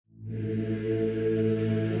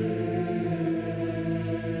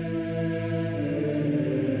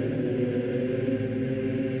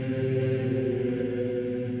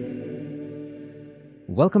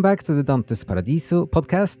Welcome back to the Dante's Paradiso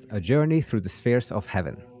podcast, a journey through the spheres of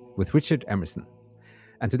heaven, with Richard Emerson.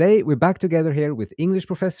 And today we're back together here with English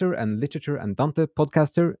professor and literature and Dante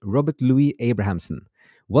podcaster Robert Louis Abrahamson.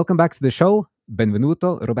 Welcome back to the show.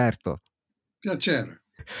 Benvenuto, Roberto. Piacere.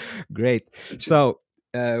 Great. So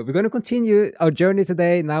we're going to continue our journey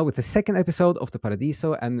today now with the second episode of the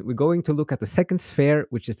Paradiso, and we're going to look at the second sphere,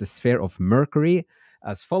 which is the sphere of Mercury,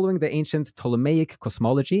 as following the ancient Ptolemaic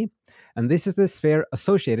cosmology. And this is the sphere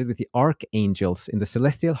associated with the archangels in the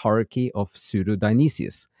celestial hierarchy of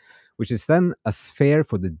Pseudo-Dionysius, which is then a sphere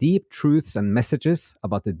for the deep truths and messages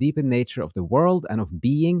about the deeper nature of the world and of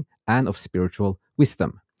being and of spiritual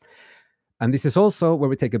wisdom. And this is also where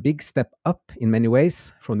we take a big step up in many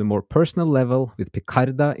ways from the more personal level with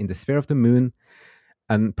Picarda in the sphere of the moon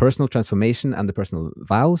and personal transformation and the personal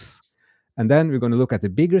vows. And then we're going to look at the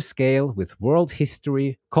bigger scale with world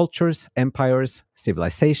history, cultures, empires,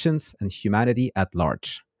 civilizations, and humanity at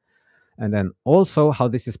large. And then also how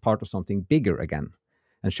this is part of something bigger again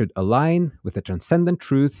and should align with the transcendent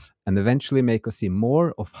truths and eventually make us see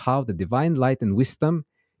more of how the divine light and wisdom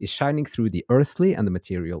is shining through the earthly and the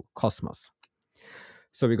material cosmos.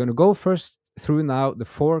 So we're going to go first through now the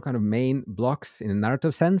four kind of main blocks in a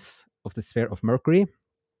narrative sense of the sphere of Mercury,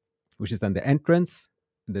 which is then the entrance,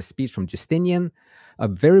 the speech from Justinian, a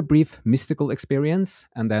very brief mystical experience,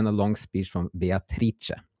 and then a long speech from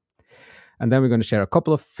Beatrice. And then we're going to share a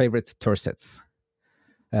couple of favorite tercets.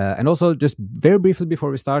 And also, just very briefly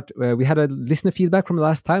before we start, we had a listener feedback from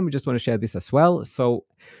last time. We just want to share this as well. So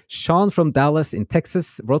Sean from Dallas in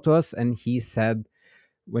Texas wrote to us, and he said,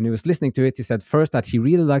 when he was listening to it, he said first that he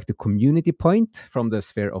really liked the community point from the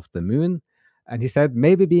sphere of the moon. And he said,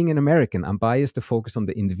 maybe being an American, I'm biased to focus on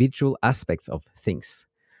the individual aspects of things.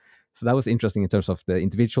 So that was interesting in terms of the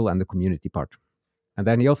individual and the community part. And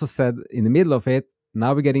then he also said in the middle of it,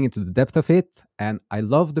 now we're getting into the depth of it. And I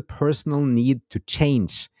love the personal need to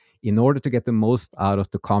change in order to get the most out of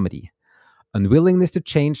the comedy. Unwillingness to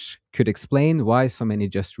change could explain why so many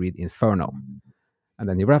just read Inferno. And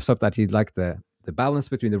then he wraps up that he liked the balance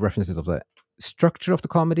between the references of the structure of the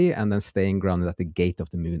comedy and then staying grounded at the gate of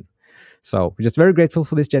the moon. So we're just very grateful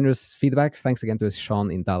for this generous feedback. Thanks again to Sean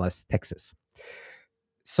in Dallas, Texas.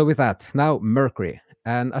 So with that, now Mercury.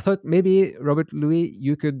 And I thought maybe, Robert Louis,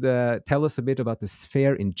 you could tell us a bit about the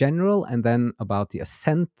sphere in general and then about the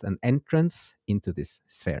ascent and entrance into this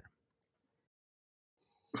sphere.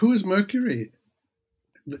 Who is Mercury?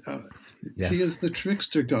 Yes. He is the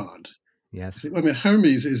trickster god. Yes. I mean,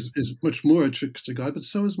 Hermes is much more a trickster god, but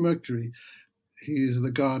so is Mercury. He is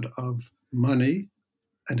the god of money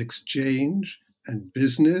and exchange and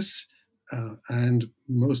business, and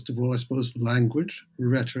most of all, I suppose, language,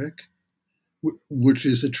 rhetoric, which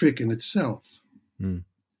is a trick in itself. Mm.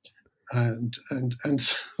 And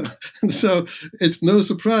so it's no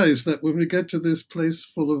surprise that when we get to this place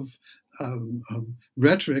full of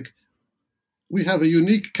rhetoric, we have a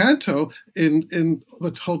unique canto in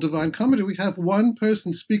the whole Divine Comedy. We have one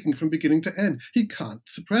person speaking from beginning to end. He can't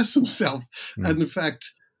suppress himself, and in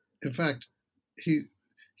fact,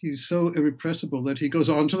 he's so irrepressible that he goes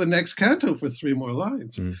on to the next canto for 3 more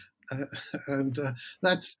lines, and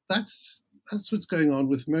that's what's going on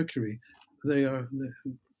with Mercury.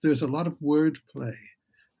 There's a lot of word play.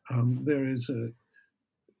 There is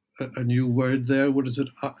a new word there. What is it?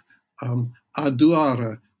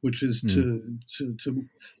 Aduara, which is to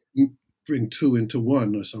bring two into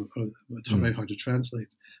one, or something. It's very hard to translate.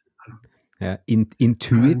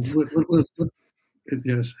 Intuit.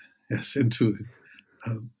 Yes, intuit.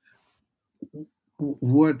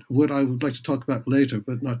 What I would like to talk about later,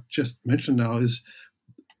 but not just mention now, is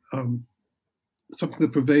something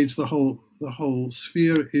that pervades the whole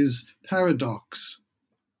sphere is paradox.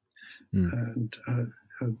 And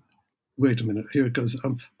wait a minute, here it goes.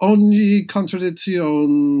 Ogni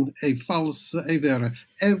contraddizione è falsa e vera.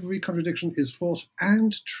 Every contradiction is false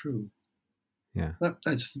and true. Yeah,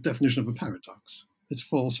 that's the definition of a paradox. It's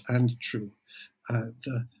false and true,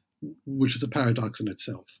 which is a paradox in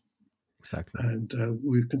itself. Exactly. And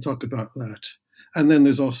we can talk about that. And then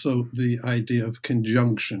there's also the idea of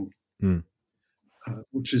conjunction,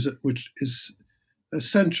 which is a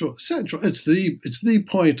central. It's the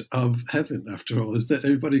point of heaven, after all, is that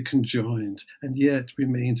everybody conjoins and yet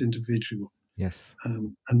remains individual. Yes.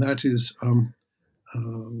 And that is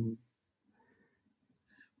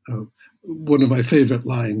one of my favorite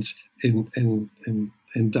lines in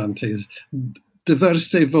Dante is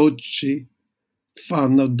diverse voci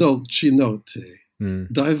fanno dolci note.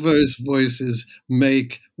 Diverse voices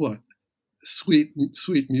make what? Sweet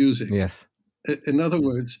music. Yes. In other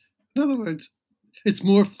words, it's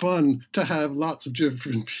more fun to have lots of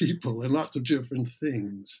different people and lots of different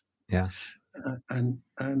things. Yeah.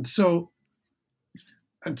 And so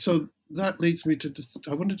that leads me to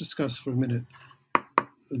I want to discuss for a minute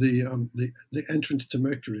the entrance to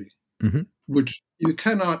Mercury, Mm-hmm. which you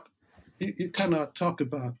cannot talk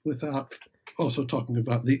about without also talking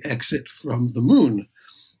about the exit from the moon.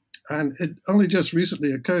 And it only just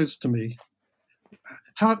recently occurs to me,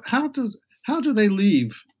 how do they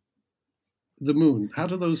leave the moon? How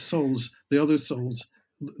do those souls, the other souls,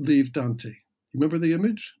 leave Dante? You remember the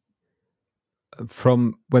image?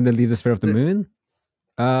 From when they leave the sphere of the The- moon,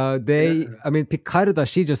 yeah, I mean, Picarda,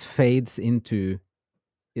 she just fades into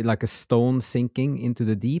like a stone sinking into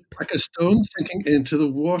the deep. like a stone sinking into the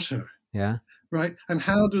water, Yeah. right? And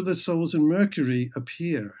how do the souls in Mercury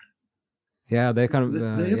appear? Yeah, they kind of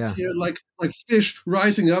They yeah. appear like fish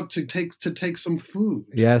rising up to take some food.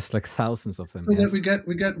 Yes, like thousands of them. So that Yes.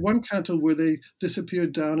 we get one canto where they disappear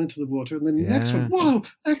down into the water, and the next one, Yeah. whoa,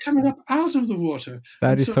 they're coming up out of the water.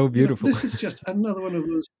 That And is so, so beautiful. this is just another one of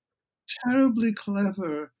those terribly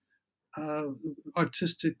clever uh,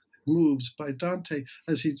 artistic moves by Dante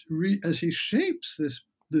as he shapes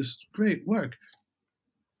this great work.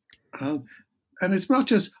 And it's not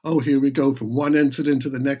just, oh, here we go from one incident to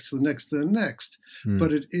the next, to the next, to the next,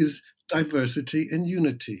 but it is diversity and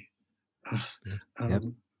unity. Yep.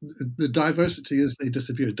 The diversity is they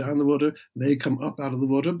disappear down the water, they come up out of the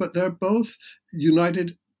water, but they're both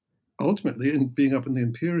united ultimately in being up in the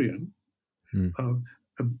Empyrean.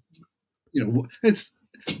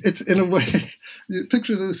 It's in a way, you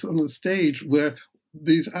picture this on the stage where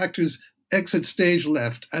these actors exit stage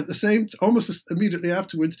left at the same, almost immediately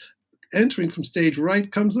afterwards, entering from stage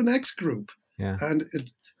right comes the next group. Yeah. And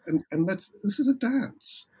this is a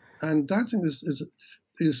dance, and dancing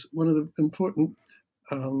is one of the important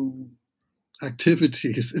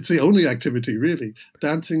activities. It's the only activity, really,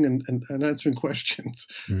 dancing and answering questions.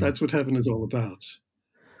 That's what heaven is all about.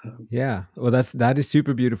 Yeah, well, that is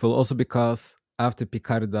super beautiful. Also, because after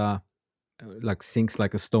Picarda like sinks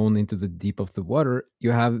like a stone into the deep of the water, you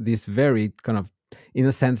have these very kind of, in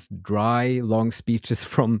a sense, dry, long speeches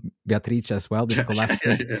from Beatrice as well, the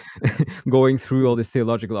scholastic, going through all these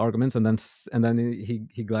theological arguments, and then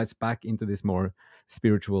he glides back into this more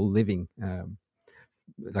spiritual living,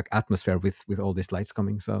 like atmosphere with all these lights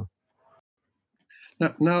coming. So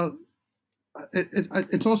now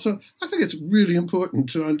it's also, I think it's really important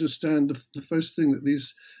to understand the first thing that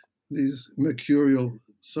these mercurial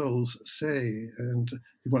souls say. And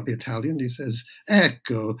you want the Italian, he says,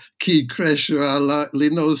 "Ecco chi crescerà li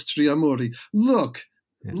nostri amori." Look,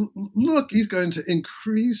 look, he's going to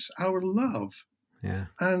increase our love. Yeah.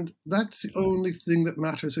 And that's the only thing that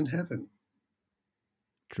matters in heaven.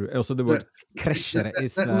 True. Also, the word crescere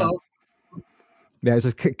is that love. Yeah, it's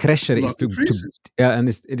just crescere is to Increases. yeah, and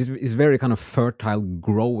it is very kind of fertile,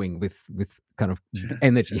 growing with kind of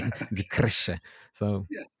energy. The cresce. So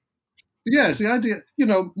Yes, the idea.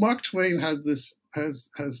 Mark Twain had this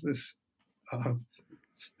has this.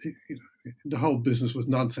 The whole business was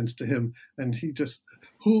nonsense to him, and he just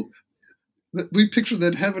we picture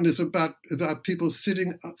that heaven is about people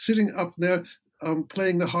sitting up there,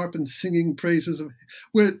 playing the harp and singing praises of.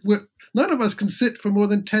 Where none of us can sit for more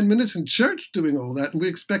than 10 minutes in church doing all that, and we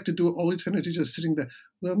expect to do it all eternity just sitting there.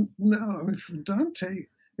 Well, no, I mean, for Dante,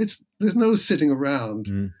 there's no sitting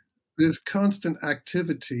around. There's constant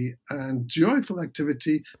activity and joyful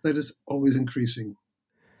activity that is always increasing.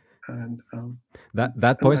 And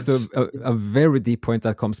that points to a very deep point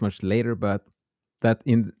that comes much later, but that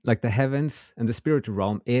in like the heavens and the spiritual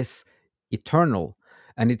realm is eternal,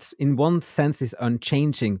 and it's in one sense is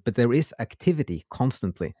unchanging, but there is activity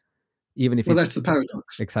constantly, even if that's the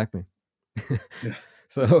paradox. Exactly. Yeah.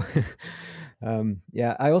 So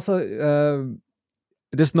yeah, I also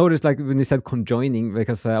just noticed, like when you said conjoining,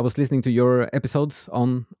 because I was listening to your episodes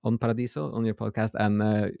on Paradiso on your podcast,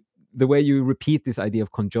 and the way you repeat this idea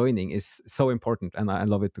of conjoining is so important, and I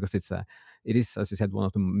love it because it is, as you said, one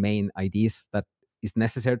of the main ideas that is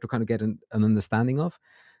necessary to kind of get an understanding of,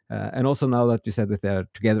 and also now that you said that they're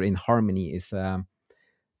together in harmony is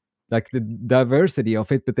like the diversity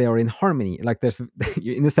of it, but they are in harmony. Like there's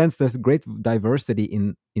in a sense there's great diversity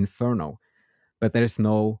in Inferno, but there's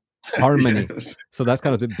no harmony. Yes. So that's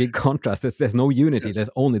kind of the big contrast. There's no unity. Yes. There's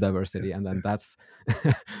only diversity, and then that's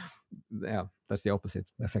yeah, that's the opposite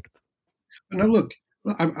effect. Now look,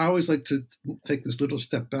 I always like to take this little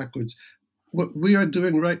step backwards. What we are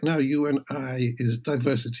doing right now, you and I, is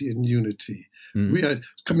diversity and unity. We are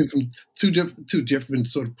coming from two different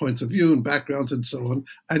sort of points of view and backgrounds and so on,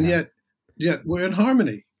 and yet we're in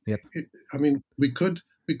harmony. Yep. I mean, we could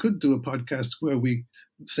we could do a podcast where we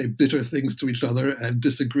say bitter things to each other and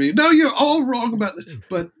disagree. No, you're all wrong about this.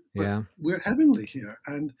 But Yeah. we're heavenly here,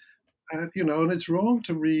 and and it's wrong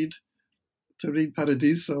to read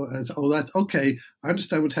Paradiso as, oh, that's okay. I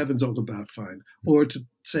understand what heaven's all about, fine. Or to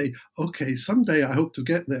say, okay, someday I hope to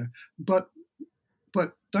get there. But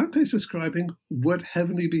Dante's describing what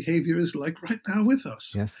heavenly behavior is like right now with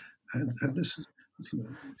us. Yes. And this is,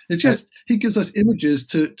 it's just, he gives us images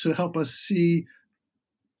to help us see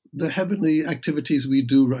the heavenly activities we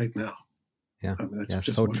do right now. Yeah. I mean, that's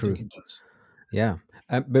just so one true. thing he does. Yeah.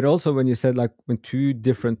 But also when you said like when two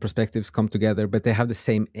different perspectives come together, but they have the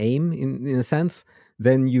same aim in a sense,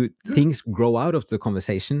 then things grow out of the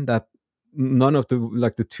conversation that none of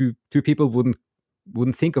the two people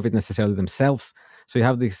wouldn't think of it necessarily themselves. So you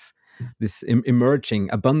have this emerging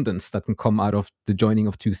abundance that can come out of the joining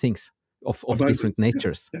of two things of different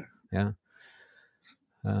natures. Yeah.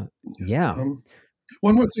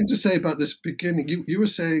 One more thing to say about this beginning. You were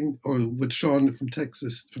saying, or what Sean from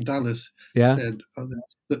Dallas, said,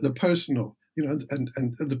 that the personal,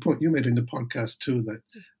 and the point you made in the podcast too, that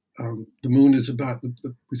the moon is about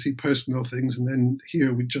we see personal things, and then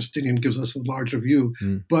here Justinian gives us a larger view.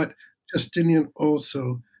 But Justinian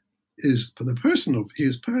also is for the personal. He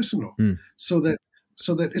is personal, so that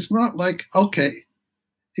it's not like, okay,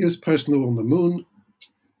 here's personal on the moon.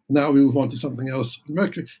 Now we move on to something else.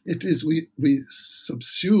 Mercury. It is we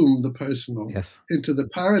subsume the personal into the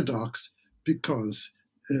paradox because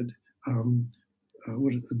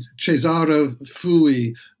Cesare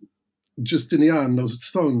fui Giustiniano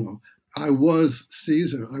sono. I was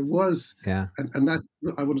Caesar. I was, and that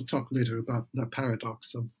I want to talk later about that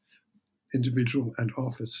paradox of individual and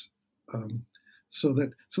office, so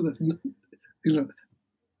that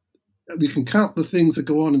we can count the things that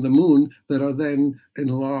go on in the moon that are then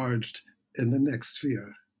enlarged in the next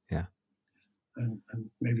sphere. Yeah. And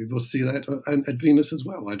maybe we'll see that at Venus as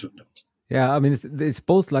well. I don't know. Yeah, I mean, it's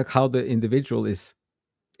both like how the individual is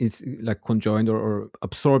like conjoined or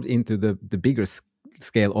absorbed into the bigger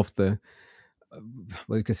scale of the,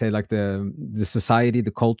 what you can say, like the society,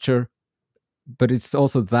 the culture, but it's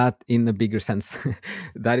also that in a bigger sense.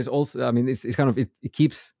 That is also, I mean, it's kind of, it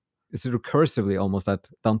keeps, it's recursively almost that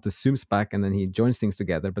Dante zooms back and then he joins things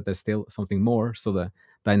together, but there's still something more. So the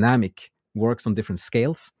dynamic works on different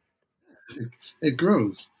scales. It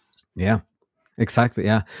grows. Yeah, exactly.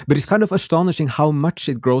 Yeah. But it's kind of astonishing how much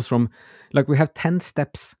it grows from, like we have 10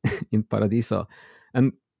 steps in Paradiso,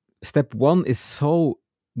 and step 1 is so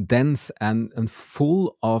dense and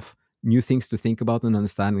full of new things to think about and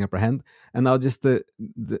understand and apprehend. And now just the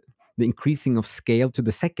increasing of scale to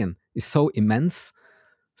the second is so immense.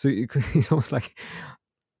 So it's almost like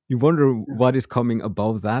you wonder what is coming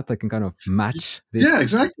above that can kind of match this. Yeah,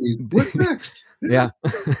 exactly. What next? Yeah.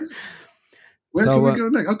 Where can we go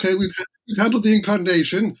next? Okay, we've handled the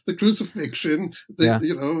incarnation, the crucifixion,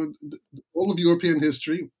 all of European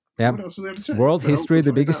history. Yeah. What else is there to say? World history,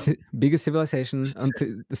 the biggest civilization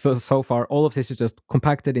so far. All of this is just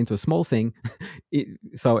compacted into a small thing.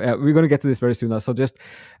 So we're going to get to this very soon. So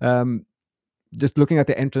just looking at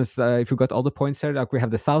the entrance, if you got all the points here, like we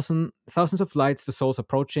have the thousands of lights, the souls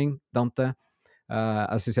approaching Dante,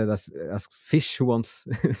 as you said, as fish who wants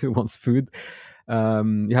who wants food.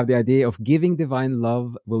 You have the idea of giving divine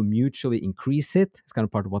love will mutually increase it. It's kind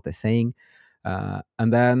of part of what they're saying.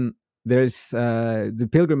 And then there's the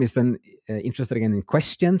pilgrim is then interested again in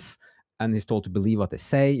questions, and he's told to believe what they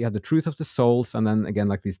say. You have the truth of the souls, and then again,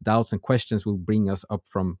 like these doubts and questions will bring us up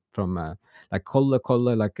from like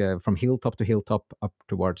kolle, like from hilltop to hilltop up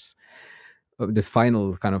towards the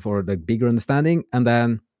final kind of, or the bigger understanding. And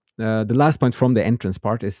then the last point from the entrance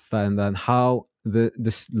part is then how the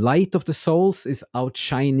light of the souls is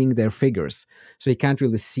outshining their figures. So you can't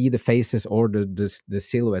really see the faces or the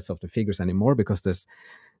silhouettes of the figures anymore, because there's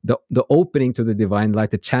the opening to the divine light,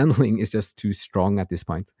 the channeling is just too strong at this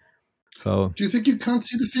point. So do you think you can't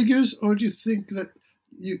see the figures, or do you think that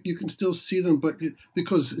you can still see them, but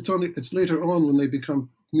because it's later on when they become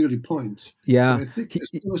merely points? Yeah, but I think there's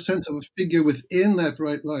still a sense of a figure within that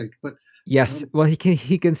bright light. But yes, well, he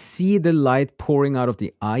can see the light pouring out of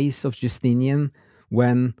the eyes of Justinian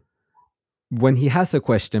when he has a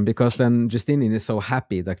question, because then Justinian is so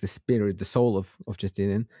happy, like the spirit, the soul of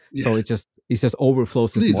Justinian. Yeah. So it just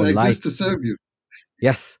overflows with more light. Please, I exist to serve you.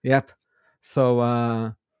 Yes, yep.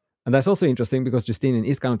 So and that's also interesting, because Justinian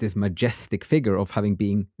is kind of this majestic figure of having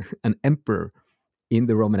been an emperor in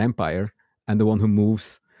the Roman Empire, and the one who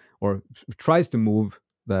moves or tries to move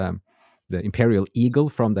the imperial eagle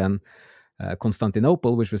from then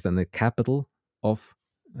Constantinople, which was then the capital of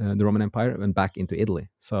the Roman Empire, and back into Italy.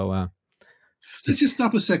 So Let's just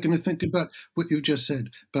stop a second and think about what you just said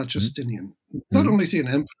about Justinian. Not Mm. only is he an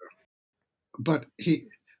emperor, but he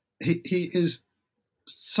is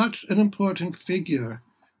such an important figure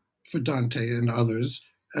for Dante and others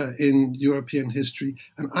in European history.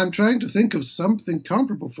 And I'm trying to think of something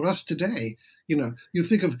comparable for us today. You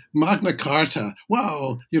think of Magna Carta.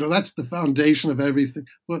 Wow, that's the foundation of everything.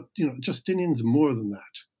 But Justinian's more than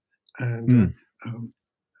that. And Mm.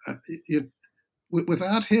 it,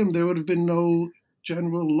 without him, there would have been no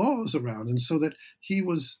general laws around, and so that he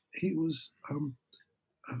was. Oh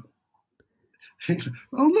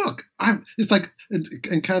look, It's like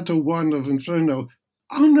in Canto 1 of Inferno.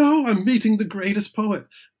 Oh no, I'm meeting the greatest poet.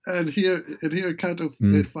 And here Canto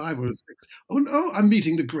 5 or 6. Oh no, I'm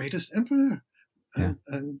meeting the greatest emperor. Yeah.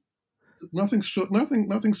 And nothing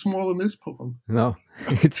small in this poem. No,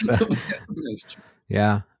 it's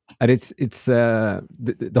yeah, and it's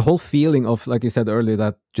the whole feeling of, like you said earlier,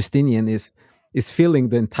 that Justinian is filling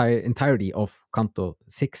the entirety of Canto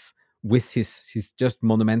 6 with his just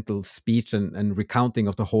monumental speech and recounting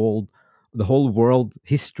of the whole world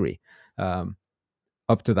history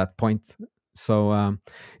up to that point. So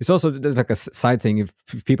it's also there's like a side thing if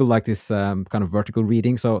people like this kind of vertical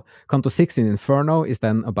reading. So Canto 6 in Inferno is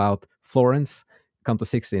then about Florence. Canto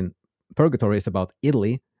 6 in Purgatory is about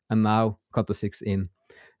Italy, and now Canto 6 in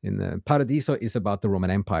Paradiso is about the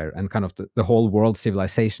Roman Empire and kind of the whole world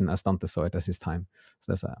civilization as Dante saw it as his time.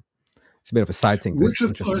 So it's a bit of a side thing, but it's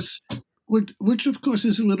interesting. Which of course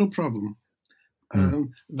is a little problem.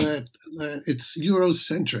 That it's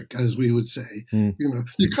Eurocentric, as we would say.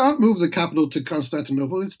 You can't move the capital to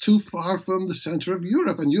Constantinople; it's too far from the center of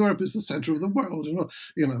Europe, and Europe is the center of the world.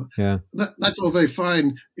 Yeah. That's all very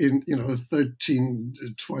fine in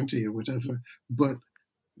 1320 or whatever, but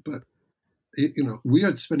we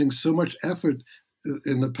are spending so much effort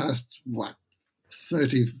in the past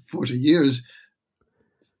 30, 40 years.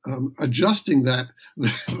 Adjusting that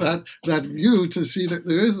view to see that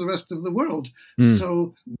there is the rest of the world.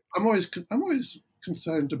 So I'm always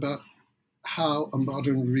concerned about how a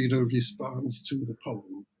modern reader responds to the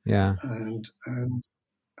poem. Yeah.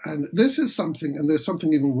 And this is something, and there's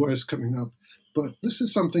something even worse coming up. But this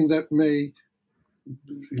is something that may,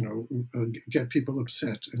 get people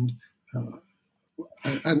upset, and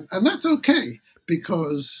that's okay,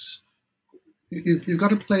 because you've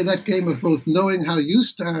got to play that game of both knowing how you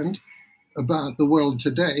stand about the world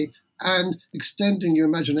today and extending your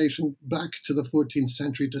imagination back to the 14th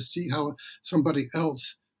century to see how somebody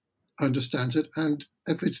else understands it. And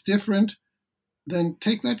if it's different, then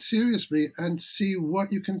take that seriously and see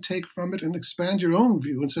what you can take from it and expand your own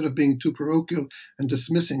view instead of being too parochial and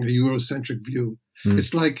dismissing a Eurocentric view.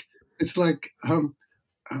 It's like in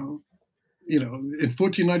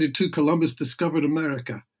 1492, Columbus discovered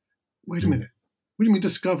America. Wait a minute. What do you mean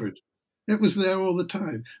discovered? It was there all the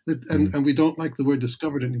time. And we don't like the word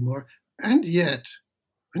discovered anymore. And yet,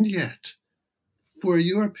 for a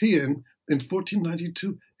European in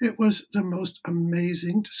 1492, it was the most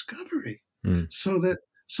amazing discovery. So that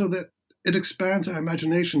it expands our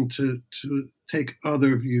imagination to take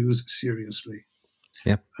other views seriously.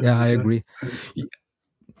 Yeah, I agree.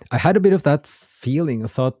 I had a bit of that feeling. I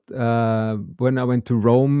thought when I went to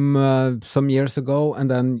Rome some years ago, and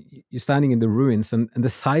then you're standing in the ruins, and the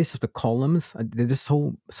size of the columns, they're just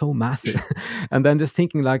so massive. And then just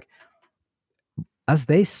thinking, like, as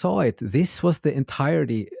they saw it, this was the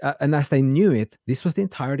entirety, and as they knew it, this was the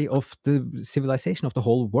entirety of the civilization of the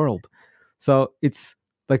whole world. So it's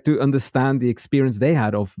like, to understand the experience they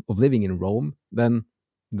had of living in Rome, then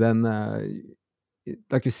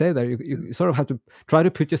like you say there, you sort of have to try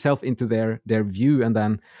to put yourself into their view, and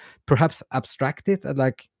then perhaps abstract it,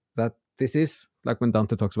 like that this is like when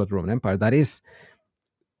Dante talks about the Roman Empire, that is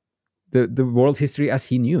the world history as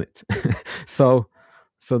he knew it. so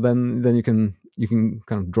then you can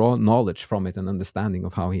kind of draw knowledge from it and understanding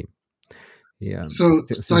of how he so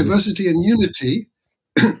diversity and unity.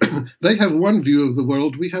 They have one view of the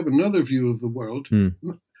world, we have another view of the world,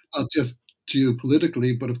 not just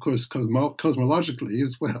geopolitically, but of course cosmologically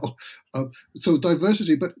as well. So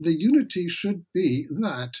diversity, but the unity should be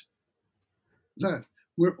that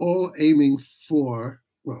we're all aiming for,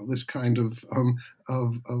 well, this kind of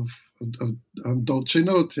dolce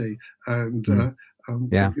note and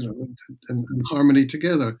and harmony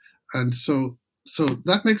together. And so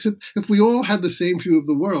that makes it, if we all had the same view of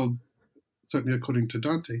the world, certainly according to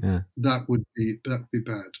Dante, that would be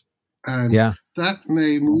bad. And that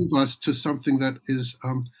may move us to something that is,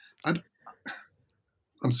 I'm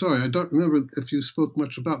sorry, I don't remember if you spoke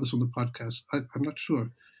much about this on the podcast. I'm not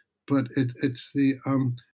sure, but it's the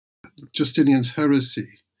Justinian's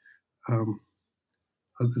heresy.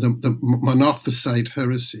 the Monophysite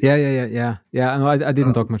heresy. Yeah. No, I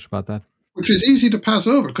didn't talk much about that. Which is easy to pass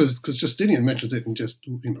over because Justinian mentions it in just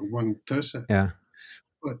one tercet. Yeah.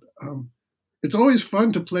 But it's always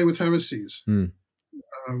fun to play with heresies Mm.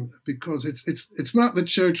 because it's not the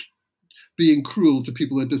church being cruel to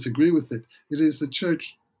people that disagree with it. It is the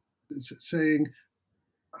church saying,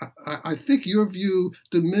 I think your view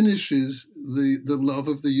diminishes the love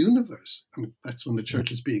of the universe. I mean, that's when the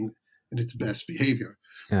church is being in its best behavior.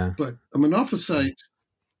 Yeah. But a Monophysite,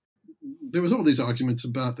 there was all these arguments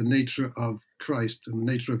about the nature of Christ and the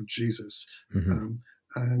nature of Jesus. Mm-hmm.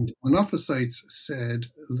 And Monophysites said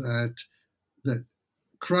that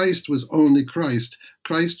Christ was only Christ.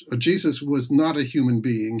 Jesus was not a human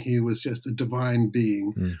being. He was just a divine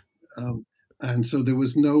being. Mm. And so there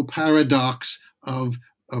was no paradox of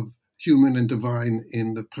human and divine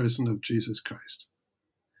in the person of Jesus Christ.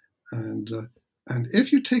 And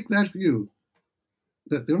if you take that view,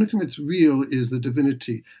 that the only thing that's real is the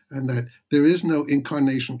divinity, and that there is no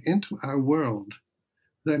incarnation into our world,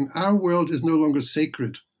 then our world is no longer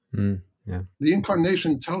sacred. Yeah. The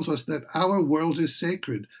incarnation tells us that our world is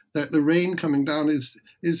sacred, that the rain coming down is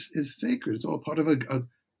sacred. It's all part of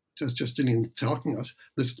just Justinian talking us.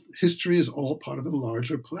 This history is all part of a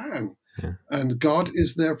larger plan, and God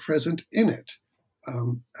is there present in it.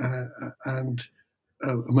 And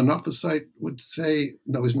a Monophysite would say,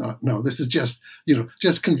 no, he's not. No, this is just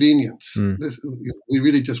convenience. We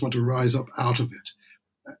really just want to rise up out of it.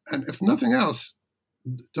 And if nothing else,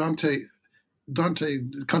 Dante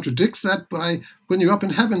contradicts that by, when you're up in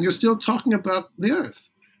heaven, you're still talking about the earth.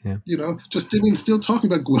 Yeah. Justinian's still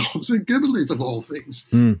talking about Guelphs and Ghibellines of all things.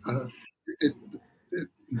 And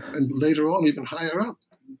later on, even higher up,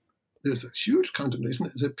 there's a huge condemnation.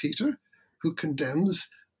 Is it Peter who condemns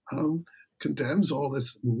all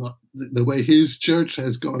this, not the way his church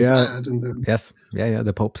has gone bad? And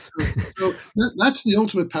the popes. so that's the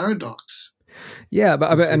ultimate paradox. Yeah,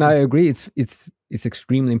 but and I agree. It's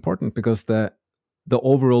extremely important because the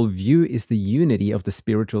overall view is the unity of the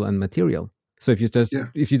spiritual and material. So if you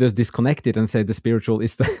just disconnect it and say the spiritual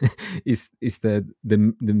is the is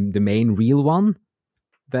the main real one,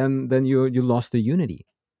 then you lost the unity,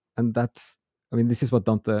 and that's, I mean, this is what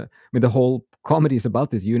Dante. I mean, the whole comedy is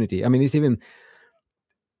about this unity. I mean, it's even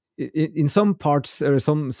in some parts or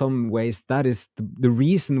some ways that is the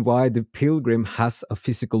reason why the pilgrim has a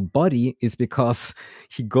physical body, is because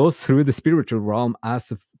he goes through the spiritual realm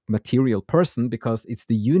as a material person, because it's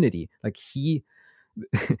the unity. Like he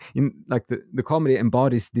in like the comedy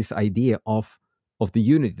embodies this idea of the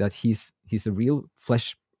unity, that he's a real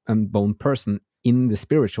flesh and bone person in the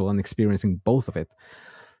spiritual and experiencing both of it.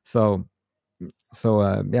 So as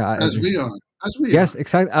we are. Yes,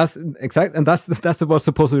 exactly. And that's what's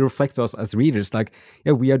supposed to reflect us as readers. Like,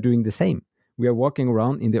 we are doing the same. We are walking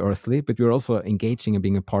around in the earthly, but we're also engaging and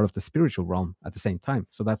being a part of the spiritual realm at the same time.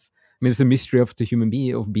 So that's, I mean, it's a mystery of the human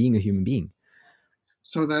being, of being a human being.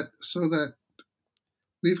 So that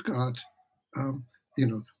we've got,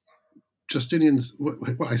 Justinian's. Well,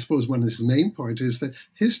 I suppose one of his main point is that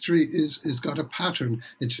history is got a pattern.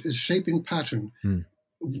 It's shaping pattern.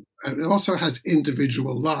 It also has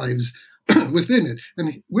individual lives within it.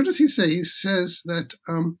 And what does he say? He says that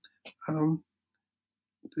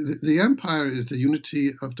the empire is the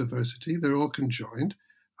unity of diversity. They're all conjoined.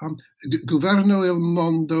 Governo il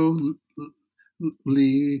mondo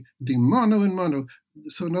di mono in mono.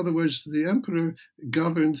 So in other words, the emperor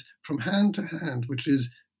governs from hand to hand, which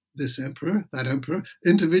is this emperor, that emperor,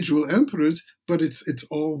 individual emperors, but it's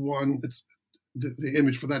all one. It's the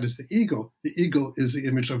image for that is the eagle. The eagle is the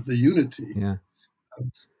image of the unity. Yeah.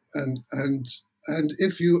 And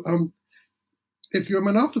if you're a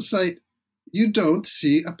Monophysite, you don't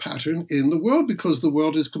see a pattern in the world because the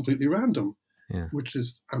world is completely random, which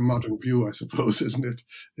is our modern view, I suppose, isn't it,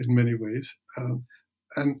 in many ways?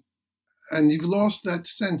 And you've lost that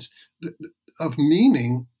sense of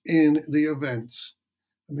meaning in the events.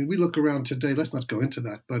 I mean, we look around today, let's not go into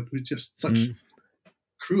that, but we just such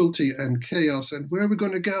cruelty and chaos, and where are we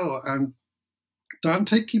going to go? And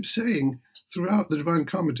Dante keeps saying throughout the Divine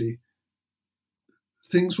Comedy,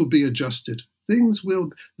 things will be adjusted.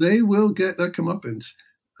 They will get their comeuppance.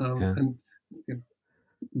 And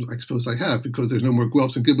I suppose I have, because there's no more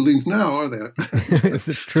Guelphs and Ghibellines now, are there? It's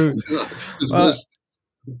true.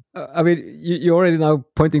 I mean, you're already now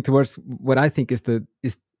pointing towards what I think is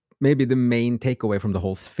maybe the main takeaway from the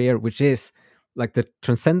whole sphere, which is like the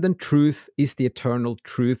transcendent truth is the eternal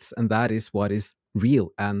truths, and that is what is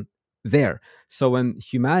real and there. So when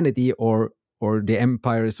humanity or the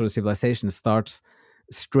empires or civilization starts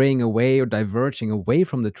straying away or diverging away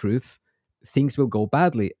from the truths, things will go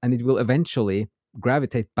badly, and it will eventually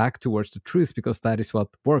gravitate back towards the truth, because that is what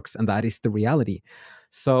works and that is the reality.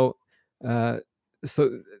 So uh,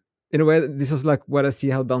 so in a way, this is like what I see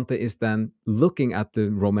how Dante is then looking at the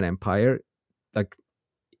Roman Empire, like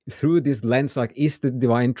through this lens, like, is the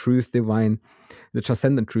divine truth, the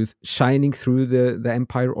transcendent truth shining through the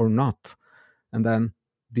empire or not? And then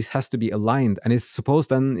this has to be aligned, and it's supposed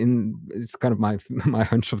then, it's kind of my my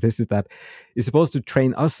hunch of this is that it's supposed to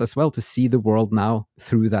train us as well to see the world now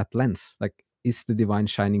through that lens. Like, is the divine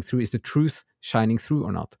shining through, is the truth shining through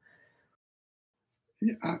or not?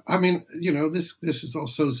 Yeah, I mean, this is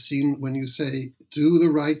also seen when you say do the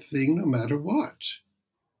right thing no matter what.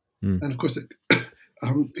 And of course,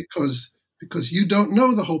 because you don't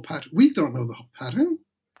know the whole pattern, we don't know the whole pattern.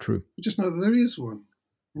 True. We just know that there is one.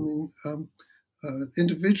 I mean,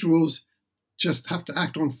 individuals just have to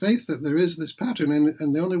act on faith that there is this pattern,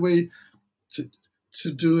 and the only way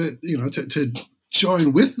to do it, to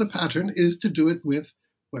join with the pattern, is to do it with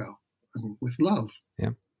love.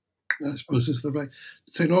 Yeah. I suppose is the right.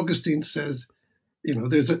 St. Augustine says,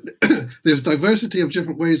 there's diversity of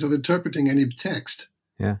different ways of interpreting any text.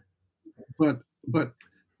 Yeah. But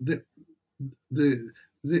the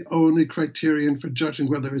only criterion for judging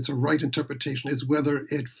whether it's a right interpretation is whether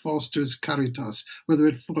it fosters caritas, whether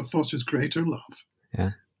it fosters greater love.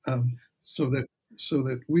 Yeah. So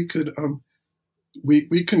that we could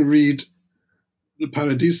we can read the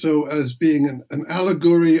Paradiso as being an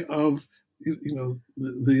allegory of the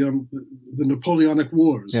Napoleonic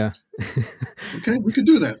Wars. Yeah. Okay, we could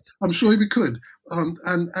do that. I'm sure we could. And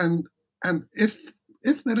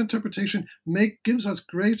if that interpretation gives us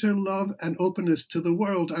greater love and openness to the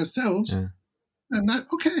world ourselves, then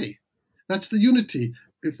that's the unity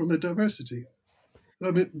from the diversity. I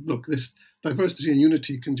mean, look, this diversity and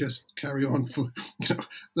unity can just carry on for,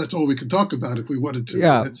 that's all we can talk about if we wanted to.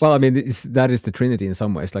 Yeah, well, I mean, that is the Trinity in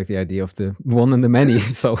some ways, like the idea of the one and the many.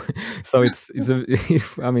 Yes. So it's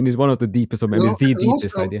I mean, it's one of the deepest, or maybe the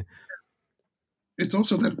deepest idea. It's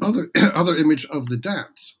also that other image of the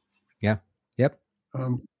dance. Yeah. Yep.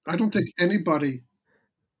 I don't think anybody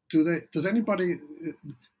does anybody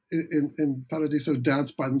in Paradiso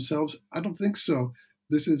dance by themselves? I don't think so.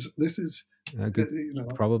 This is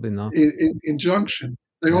probably not. In injunction.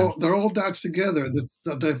 They're all danced together.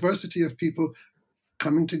 The diversity of people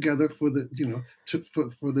coming together for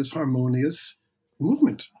for this harmonious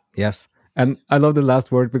movement. Yes, and I love the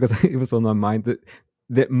last word because it was on my mind. That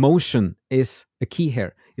the motion is a key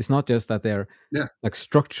here. It's not just that they're like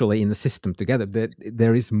structurally in the system together.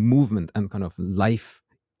 There is movement and kind of life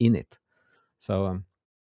in it. So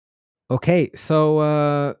okay,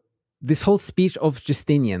 so this whole speech of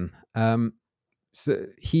Justinian. So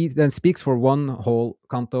he then speaks for one whole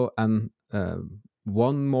canto and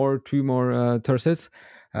two more tercets.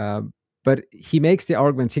 But he makes the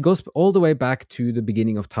argument. He goes all the way back to the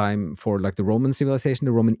beginning of time for like the Roman civilization,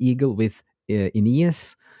 the Roman eagle with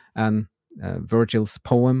Aeneas and Virgil's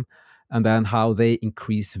poem, and then how they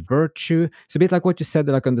increase virtue. It's a bit like what you said,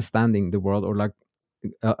 like understanding the world, or like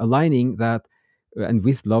aligning that, and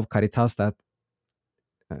with love, caritas, that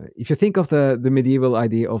if you think of the medieval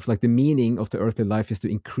idea of like the meaning of the earthly life is to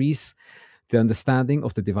increase the understanding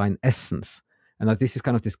of the divine essence, and that this is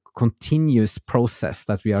kind of this continuous process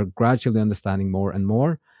that we are gradually understanding more and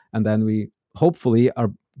more, and then we hopefully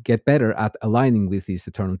get better at aligning with these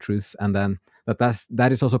eternal truths, and then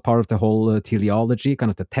that is also part of the whole teleology, kind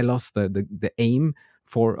of the telos, the aim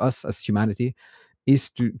for us as humanity is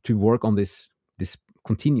to work on this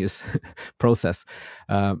continuous process.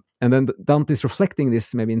 And then Dante is reflecting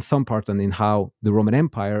this maybe in some part, and in how the Roman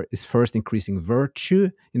Empire is first increasing virtue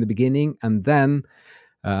in the beginning, and then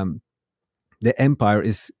the empire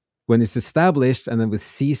is, when it's established, and then with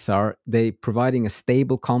Caesar, they providing a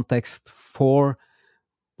stable context for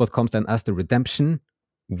what comes then as the redemption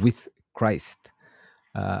with Christ.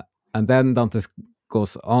 And then Dante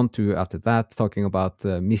goes on to, after that, talking about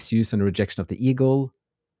the misuse and rejection of the eagle.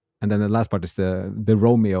 And then the last part is the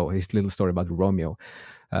Romeo, his little story about Romeo.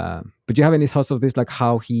 But do you have any thoughts of this, like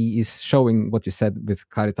how he is showing what you said with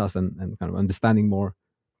Caritas, and kind of understanding more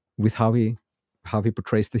with how he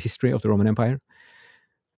portrays the history of the Roman Empire?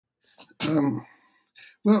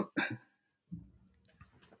 Well,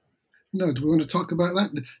 no, do we want to talk about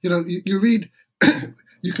that? You read,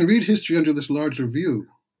 you can read history under this larger view.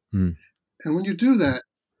 And when you do that,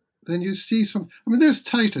 then you see there's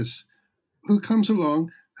Titus, who comes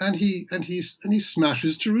along and he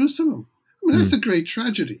smashes Jerusalem. That's a great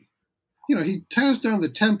tragedy. He tears down the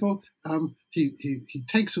temple. He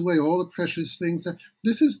takes away all the precious things.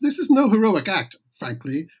 This is no heroic act,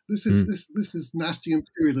 frankly. This is nasty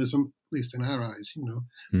imperialism, at least in our eyes.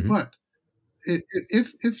 But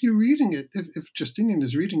if you're reading it, if Justinian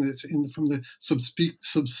is reading it from the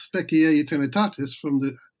subspecie eternitatis, from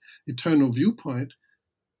the eternal viewpoint,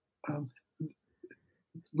 um,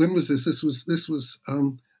 when was this? This was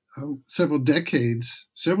several decades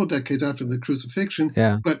after the crucifixion.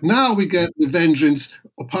 Yeah. But now we get the vengeance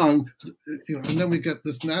upon, and then we get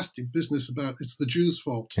this nasty business about it's the Jews'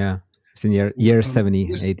 fault. Yeah. It's in year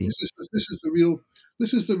 70 this, AD.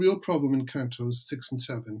 This is the real problem in Cantos 6 and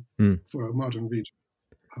 7 for a modern reader.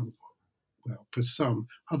 Well, for some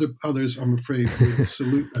others, I'm afraid, would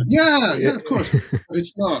salute that. Yeah, of course, but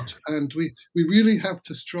it's not, and we really have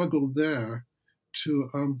to struggle there to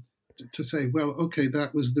say, well, okay,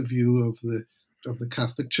 that was the view of the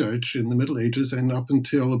Catholic Church in the Middle Ages and up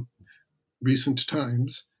until recent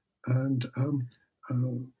times, and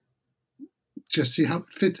just see how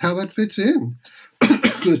that fits in.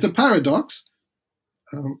 It's a paradox,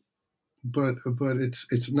 but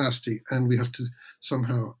it's nasty, and we have to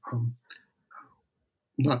somehow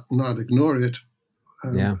not ignore it,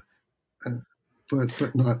 but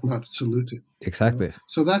not salute it. Exactly.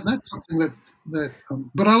 So that's something that.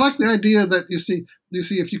 But I like the idea that you see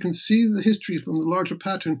if you can see the history from the larger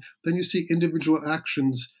pattern, then you see individual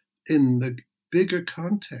actions in the bigger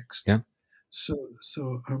context. Yeah. So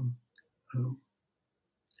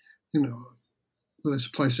well, this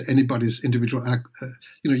applies to anybody's individual act.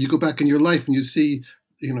 You go back in your life and you see,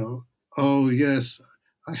 oh yes,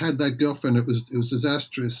 I had that girlfriend. It was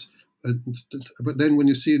disastrous. But then when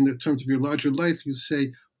you see in the terms of your larger life, you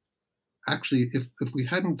say, actually, if we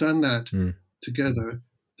hadn't done that together,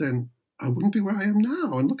 then I wouldn't be where I am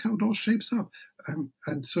now. And look how it all shapes up. And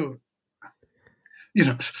so,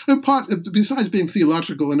 in part, besides being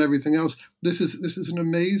theological and everything else, this is an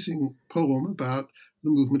amazing poem about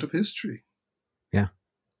the movement of history. Yeah.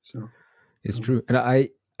 So it's true. And I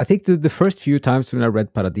think the first few times when I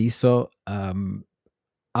read Paradiso,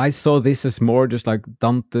 I saw this as more just like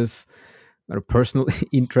Dante's personal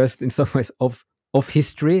interest in some ways of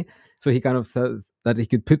history. So he kind of thought that he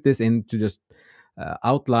could put this into just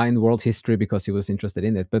outline world history because he was interested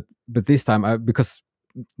in it. But this time, because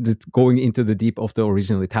going into the deep of the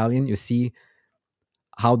original Italian, you see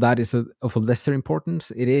how that is of a lesser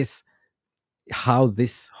importance. It is how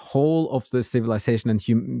this whole of the civilization and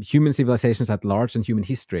human civilizations at large and human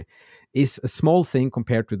history is a small thing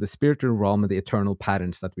compared to the spiritual realm and the eternal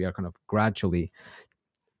patterns that we are kind of gradually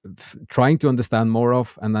trying to understand more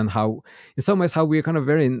of, and then how in some ways how we're kind of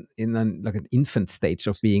very in an infant stage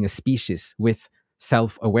of being a species with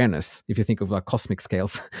self-awareness, if you think of like cosmic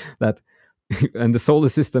scales. That and the solar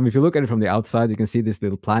system, if you look at it from the outside, you can see this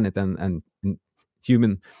little planet and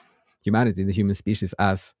humanity, the human species,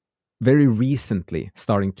 as very recently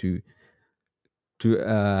starting to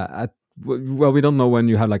well, we don't know when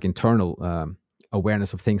you have like internal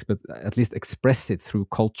awareness of things, but at least express it through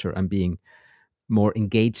culture and being more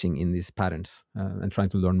engaging in these patterns and trying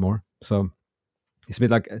to learn more. So it's a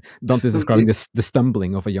bit like Dante is describing the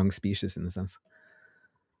stumbling of a young species in a sense.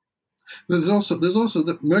 There's also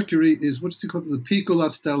that Mercury is, what's it called, the piccola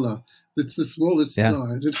stella. It's the smallest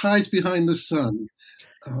star. It hides behind the sun.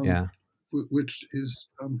 Which is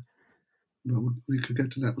well, we could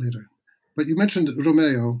get to that later. But you mentioned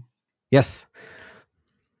Romeo. Yes.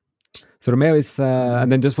 So Romeo is,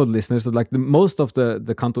 and then just for the listeners, so like most of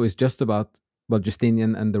the canto is just about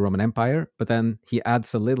Justinian and the Roman Empire, but then he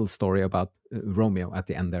adds a little story about Romeo at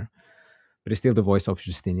the end there. But it's still the voice of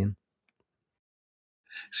Justinian.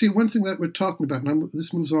 See, one thing that we're talking about, and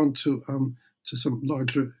this moves on to some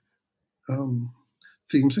larger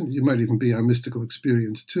themes, and it might even be our mystical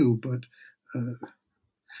experience too. But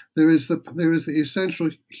there is the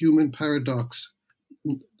essential human paradox.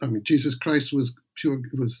 I mean, Jesus Christ was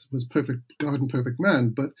perfect God and perfect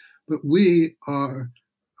man, but we are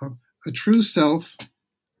a true self,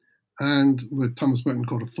 and what Thomas Merton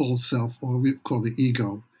called a false self, or we call the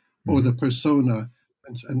ego, or the persona,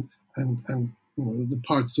 and the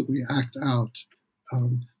parts that we act out,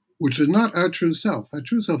 which are not our true self. Our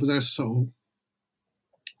true self is our soul,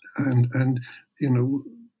 and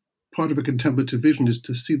part of a contemplative vision is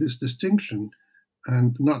to see this distinction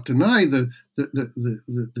and not deny the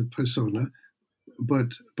persona,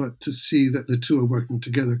 but to see that the two are working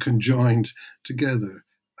together, conjoined together.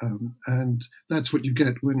 And that's what you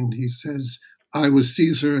get when he says, I was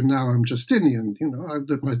Caesar and now I'm Justinian.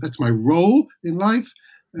 That's my role in life,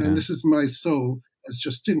 and this is my soul as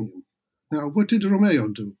Justinian. Now, what did Romeo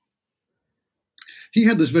do? He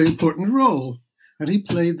had this very important role, and he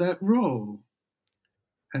played that role.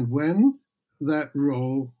 And when that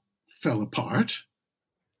role fell apart,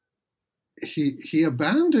 he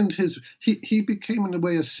abandoned he became in a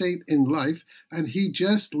way a saint in life, and he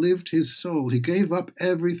just lived his soul. He gave up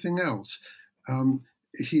everything else.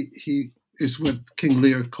 He is what King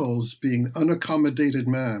Lear calls being unaccommodated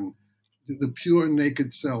man, the pure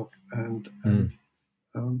naked self, um,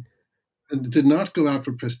 and did not go out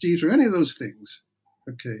for prestige or any of those things.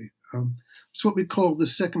 Okay, it's what we call the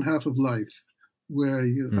second half of life, where I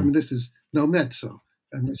mean, this is nel mezzo,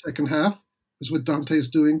 and the second half is what Dante's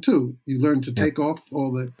doing too. You learn to Yeah. take off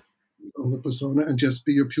all the persona and just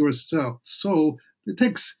be your pure self. So it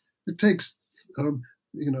takes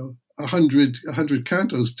you know, 100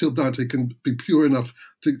 cantos till Dante can be pure enough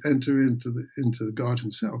to enter into the God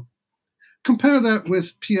himself. Compare that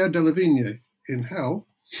with Pierre de Vigne in Hell,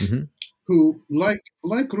 who, like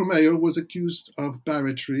Romeo, was accused of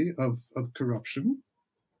barratry, of corruption,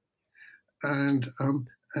 and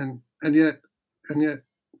yet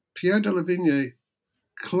Pierre de Vigne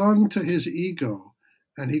clung to his ego,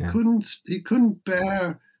 and he couldn't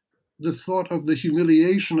bear the thought of the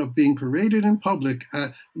humiliation of being paraded in public,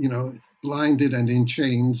 blinded and in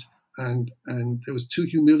chains, and it was too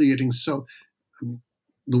humiliating. So,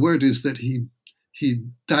 the word is that he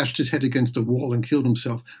dashed his head against a wall and killed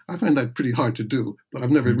himself. I find that pretty hard to do, but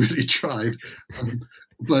I've never really tried.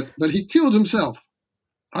 But he killed himself.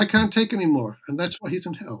 I can't take any more, and that's why he's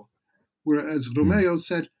in hell. Whereas Romeo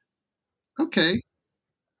said, "Okay,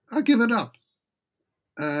 I'll give it up,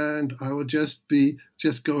 and I will just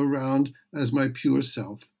go around as my pure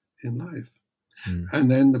self in life."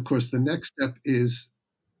 And then, of course, the next step is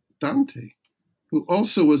Dante, who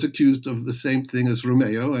also was accused of the same thing as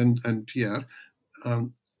Romeo and Pierre,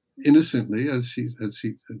 innocently, as we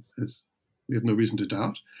have no reason to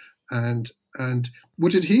doubt. And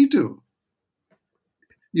what did he do?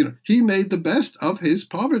 He made the best of his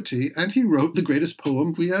poverty, and he wrote the greatest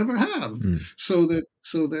poem we ever have. So that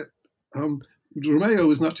Romeo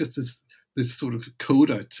is not just this sort of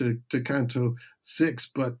coda to Canto 6,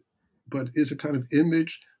 but is a kind of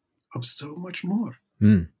image of so much more.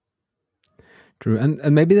 True,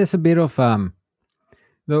 and maybe there's a bit of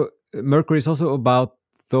though Mercury is also about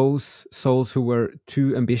those souls who were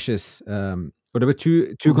too ambitious, or they were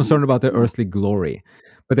too concerned about their earthly glory,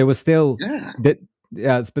 but they were still but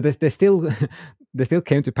they still they still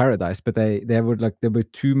came to paradise, but they were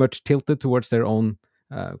too much tilted towards their own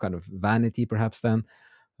kind of vanity, perhaps then.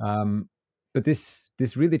 But this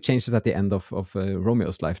really changes at the end of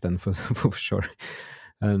Romeo's life, then for sure.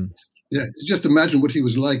 Just imagine what he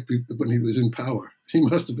was like when he was in power. He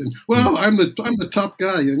must have been, well, I'm the top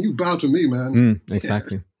guy, and you bow to me, man.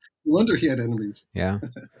 Exactly. No wonder he had enemies. Yeah.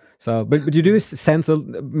 So, but you do sense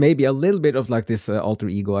maybe a little bit of like this alter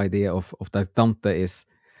ego idea of that Dante is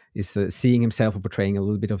seeing himself or portraying a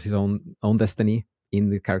little bit of his own destiny in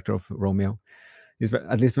the character of Romeo.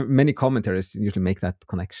 At least many commentaries usually make that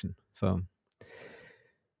connection. So,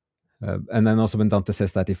 and then also when Dante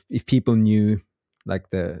says that if people knew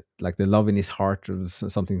like the love in his heart or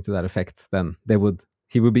something to that effect, then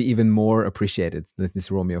he would be even more appreciated,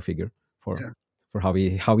 this Romeo figure, for how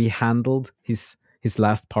he handled his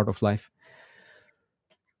last part of life.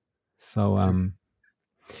 So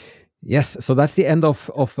yes, so that's the end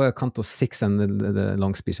of Canto 6 and the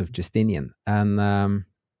long speech of Justinian. And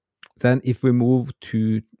then if we move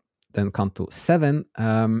to then Canto 7,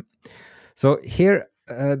 so here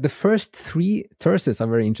the first 3 terces are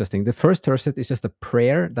very interesting. The first tercet is just a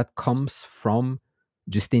prayer that comes from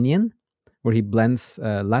Justinian, where he blends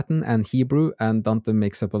Latin and Hebrew, and Dante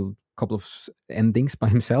makes up a couple of endings by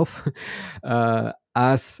himself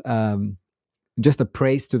as just a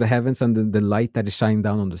praise to the heavens and the light that is shining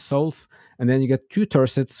down on the souls. And then you get 2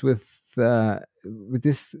 tercets with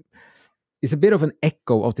this. It's a bit of an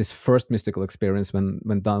echo of this first mystical experience when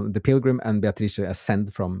the pilgrim and Beatrice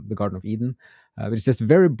ascend from the Garden of Eden. It's just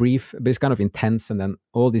very brief, but it's kind of intense. And then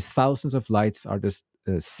all these thousands of lights are just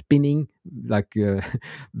spinning like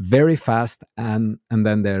very fast, and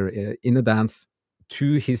then they're in a dance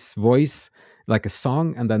to his voice, like a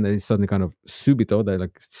song, and then they suddenly kind of subito,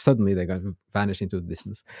 suddenly they kind of vanish into the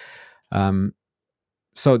distance.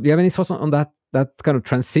 So do you have any thoughts on that kind of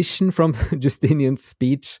transition from Justinian's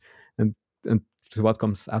speech and to what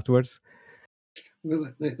comes afterwards?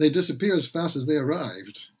 Well, they disappear as fast as they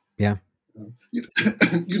arrived. Yeah. In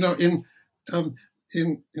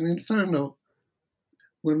Inferno,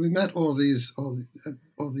 when we met all these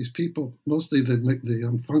people, mostly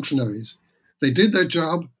the functionaries, they did their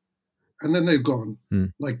job, and then they've gone.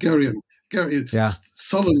 Like Gary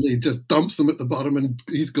sullenly just dumps them at the bottom, and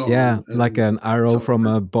he's gone. Yeah, like an arrow from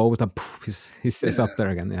a bow, he's up there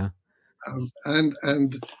again. Yeah,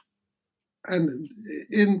 and And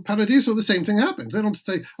in Paradiso, the same thing happens. They don't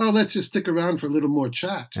say, "Oh, let's just stick around for a little more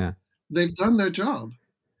chat." Yeah. They've done their job,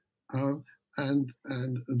 and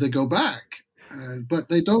they go back, but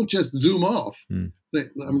they don't just zoom off. Mm.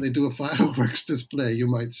 They do a fireworks display, you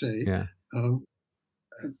might say, Yeah. um,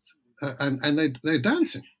 and they're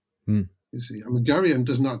dancing. Mm. You see, Gurion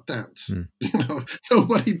does not dance. Mm.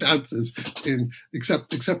 Nobody dances except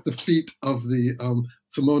the feet of the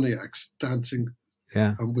Simoniacs dancing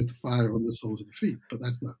Yeah. with fire on the soles of the feet. But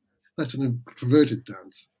that's an perverted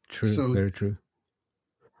dance. True. Very true.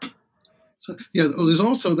 So yeah, there's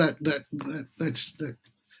also that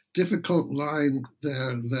difficult line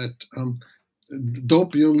there that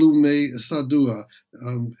doppio lume sadua.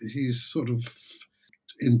 He's sort of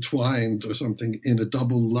entwined or something in a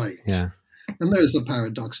double light. Yeah. And there's the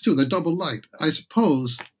paradox too, the double light. I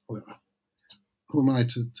suppose, well, who am I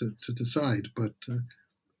to decide? But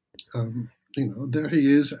there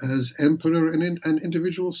he is as emperor and an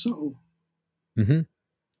individual soul. Mm-hmm.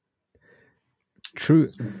 True.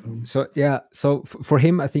 So yeah. So for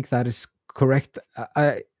him, I think that is correct.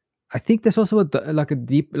 I think there's also like a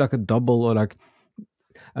deep, like a double, or like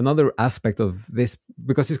another aspect of this,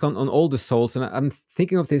 because he's gone on all the souls, and I'm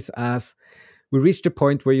thinking of this as we reached a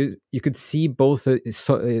point where you could see both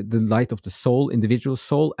the light of the soul, individual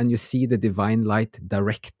soul, and you see the divine light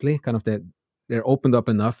directly. Kind of they're opened up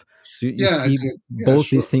enough, so you see both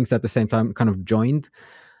sure. these things at the same time, kind of joined.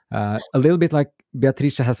 A little bit like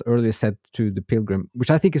Beatrice has earlier said to the pilgrim,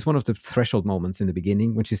 which I think is one of the threshold moments in the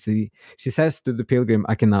beginning, when she says to the pilgrim,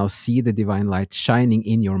 "I can now see the divine light shining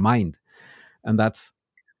in your mind," and that's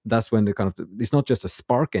when the kind of, it's not just a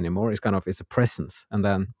spark anymore. It's a presence, and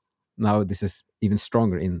then now this is even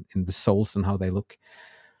stronger in the souls and how they look.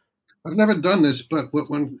 I've never done this, but what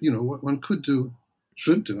one could do,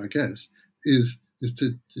 should do, I guess, is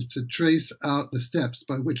to trace out the steps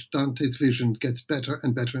by which Dante's vision gets better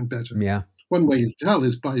and better and better. Yeah. One way you tell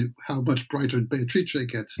is by how much brighter Beatrice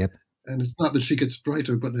gets. Yep. And it's not that she gets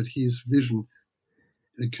brighter, but that his vision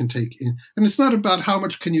can take in. And it's not about how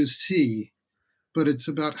much can you see, but it's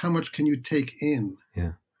about how much can you take in.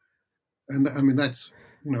 Yeah. And I mean, that's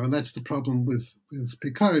the problem with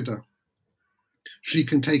Picarda. She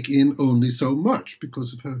can take in only so much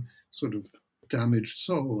because of her sort of damaged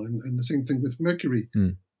soul, and the same thing with Mercury.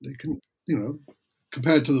 Mm. They can,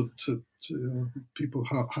 compared to people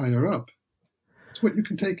higher up, it's what you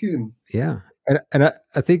can take in. Yeah, and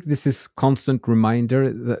I think this is constant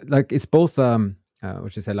reminder that, like, it's both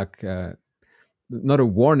what you say, like, not a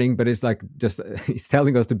warning, but it's like just it's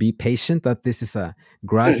telling us to be patient, that this is a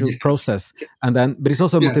gradual Yes, process, yes. and then, but it's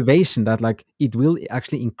also a Yeah. motivation that, like, it will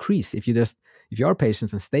actually increase if you are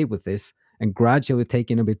patient and stay with this and gradually take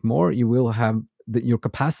in a bit more. You will have your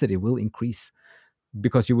capacity will increase,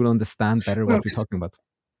 because you will understand better Well, what we're talking about.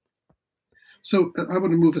 so I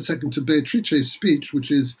want to move a second to Beatrice's speech,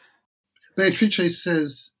 which is Beatrice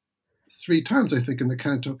says 3 times, I think, in the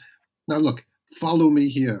canto, "Now look, follow me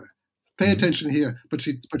here, pay attention here." But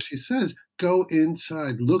she says, "Go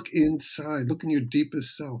inside, look in your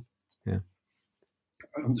deepest self." Yeah.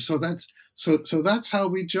 So that's how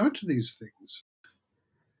we judge these things.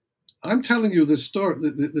 I'm telling you this story,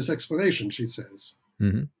 this explanation. She says,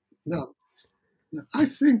 Mm-hmm. now I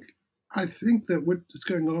think that what's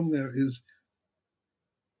going on there is,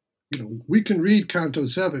 we can read Canto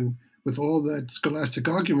 7 with all that scholastic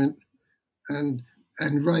argument and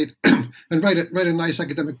write and write a nice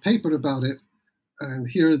academic paper about it, and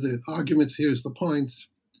here are the arguments, here's the points,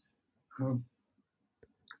 and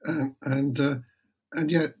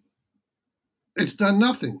yet it's done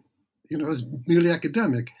nothing. It's merely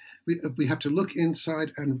academic. We have to look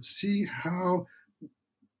inside and see how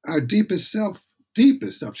our deepest self,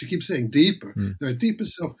 she keeps saying deeper, our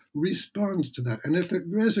deepest self responds to that. And if it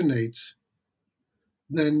resonates,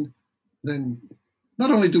 then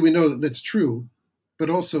not only do we know that that's true, but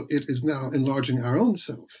also it is now enlarging our own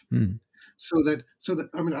self. So that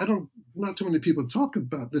I mean, not too many people talk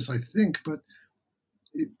about this, I think, but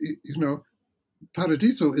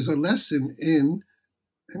Paradiso is a lesson in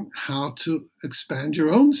how to expand your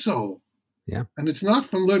own soul. Yeah. And it's not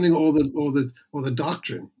from learning all the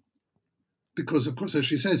doctrine, because of course, as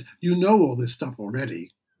she says, you know all this stuff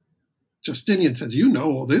already. Justinian says, you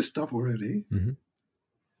know all this stuff already. Mm-hmm.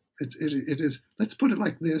 It is. Let's put it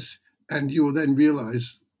like this, and you will then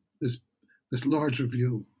realize this larger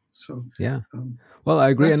view. So yeah. Well, I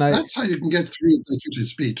agree, that's how you can get through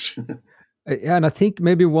Beatrice's speech. Yeah, and I think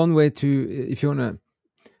maybe one way to, if you want to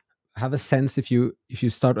have a sense, if you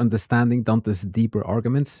start understanding Dante's deeper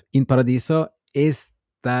arguments in Paradiso, is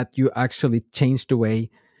that you actually change the way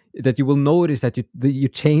that you will notice that you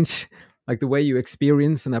change like the way you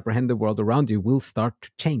experience and apprehend the world around you will start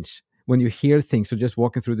to change when you hear things. So just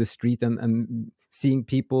walking through the street and seeing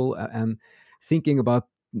people and thinking about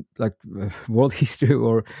like world history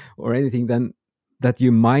or anything, then that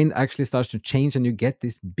your mind actually starts to change and you get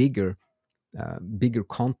this bigger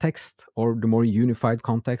context, or the more unified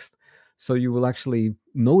context. So you will actually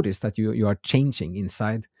notice that you are changing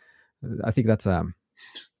inside. I think that's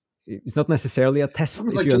it's not necessarily a I test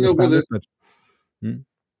would if like you to know understand whether, it, but mm,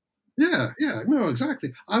 yeah, no,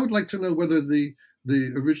 exactly. I would like to know whether the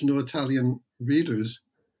original Italian readers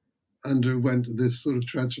underwent this sort of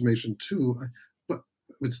transformation too. But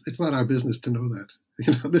it's not our business to know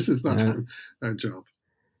that. This is not uh, our job.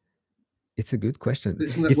 it's a good question.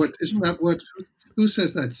 Isn't that It's what? Isn't that what? Who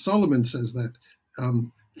says that? Solomon says that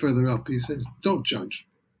further up. He says, "Don't judge.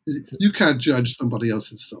 You can't judge somebody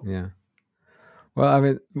else's soul." yeah. Well, I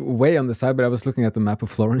mean, way on the side, but I was looking at the map of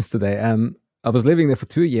Florence today, and I was living there for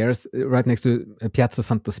 2 years, right next to Piazza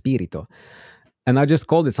Santo Spirito. And I just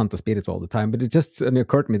called it Santo Spirito all the time, but it just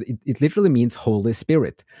occurred to me that it literally means Holy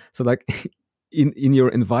Spirit. So, like, in your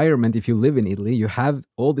environment, if you live in Italy, you have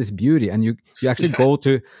all this beauty, and you actually Yeah. go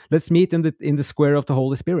to, let's meet in the square of the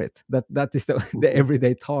Holy Spirit. That is the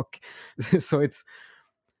everyday talk. So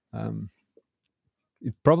um,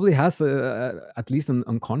 it probably has at least an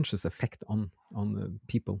unconscious effect on the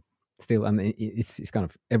people still, and it's kind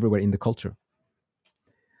of everywhere in the culture.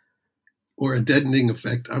 Or a deadening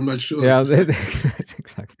effect. I'm not sure. Yeah,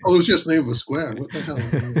 exactly. Oh, it's just the name of a square. What the hell?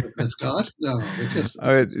 That's God? No,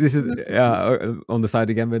 This is no. on the side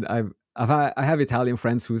again, but I have Italian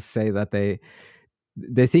friends who say that they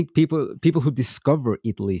think people who discover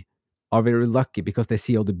Italy are very lucky because they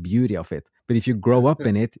see all the beauty of it. But if you grow up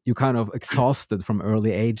in it, you're kind of exhausted from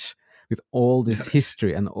early age with all this Yes.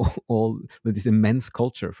 history and all this immense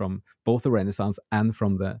culture from both the Renaissance and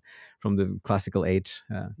from the classical age.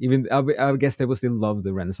 Even I guess they will still love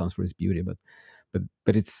the Renaissance for its beauty, but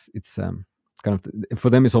it's kind of, for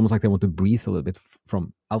them it's almost like they want to breathe a little bit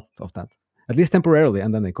from out of that, at least temporarily,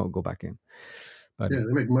 and then they go back in. But Yeah,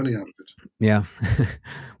 they make money out of it. yeah.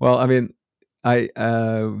 Well, I mean, I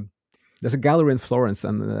there's a gallery in Florence,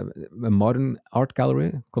 and a modern art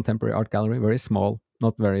gallery, contemporary art gallery, very small,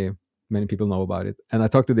 not very many people know about it. And I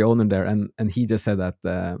talked to the owner there, and he just said that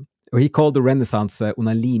or he called the Renaissance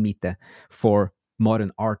una limite for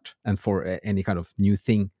modern art and for any kind of new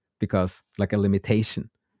thing, because like a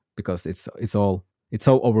limitation, because it's so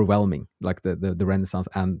overwhelming, like the Renaissance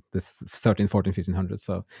and the 13, 14, 1500s.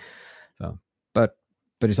 So,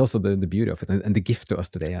 but it's also the beauty of it, and the gift to us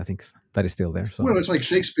today, I think, that is still there. So Well, it's like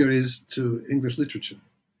Shakespeare is to English literature.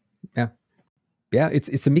 yeah,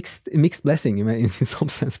 it's a mixed blessing, in some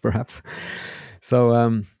sense, perhaps.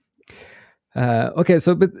 So okay,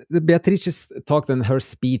 so but Beatrice's talk, then her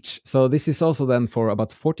speech. So this is also then for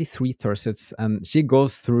about 43 tercets, and she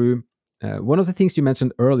goes through one of the things you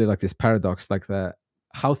mentioned earlier, like this paradox, like the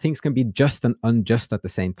how things can be just and unjust at the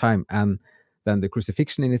same time, and then the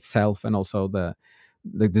crucifixion in itself, and also the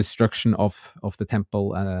destruction of the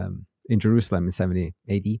temple in Jerusalem in 70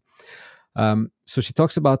 AD. So she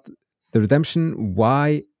talks about the redemption,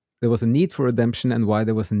 why there was a need for redemption, and why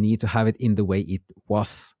there was a need to have it in the way it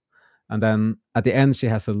was. And then at the end, she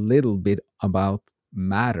has a little bit about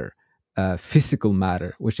matter, physical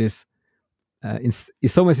matter, which is in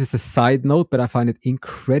some ways it's a side note, but I find it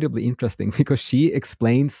incredibly interesting because she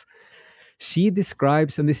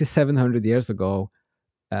describes, and this is 700 years ago,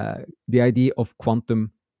 the idea of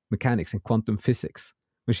quantum mechanics and quantum physics,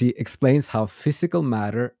 where she explains how physical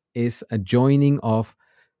matter is a joining of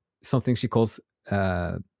something she calls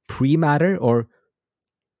pre-matter or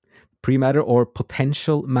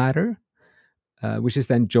potential matter, which is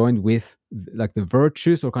then joined with like the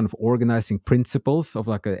virtues or kind of organizing principles of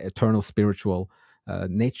like an eternal spiritual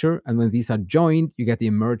nature. And when these are joined, you get the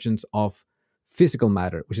emergence of physical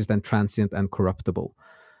matter, which is then transient and corruptible.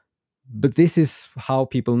 But this is how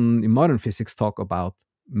people in modern physics talk about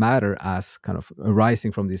matter as kind of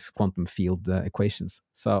arising from these quantum field equations.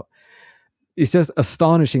 So it's just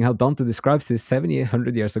astonishing how Dante describes this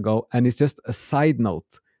 700 years ago, and it's just a side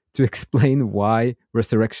note to explain why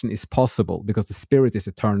resurrection is possible, because the spirit is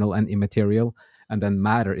eternal and immaterial, and then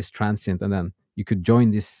matter is transient, and then you could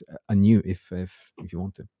join this anew if you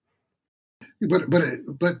want to.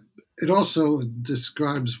 But it also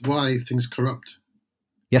describes why things corrupt.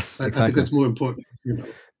 Yes, I think exactly. that's more important.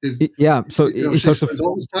 Yeah. So Shakespeare in terms of spends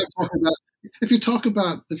all this time talking about. If you talk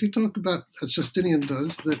about as Justinian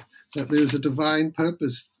does that there's a divine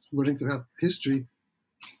purpose running throughout history,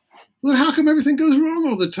 well, how come everything goes wrong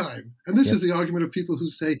all the time? And this yep, is the argument of people who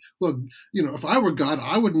say, well, if I were God,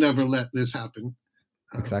 I would never let this happen.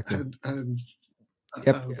 exactly. And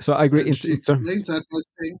Yep. So I agree And she explains that by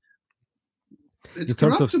saying it's in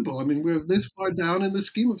terms of corruptible. I mean, we're this far down in the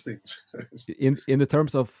scheme of things. in the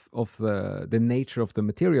terms of the nature of the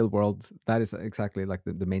material world, that is exactly like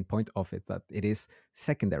the main point of it, that it is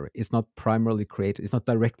secondary. It's not primarily created, it's not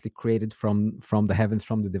directly created from the heavens,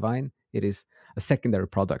 from the divine. It is a secondary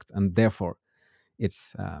product, and therefore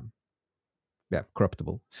it's yeah,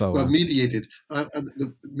 corruptible. So Well, mediated,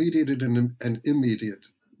 the mediated and immediate.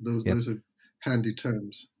 yep, Those are handy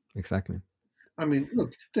terms. exactly. I mean,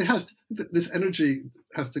 look, this energy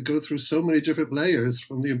has to go through so many different layers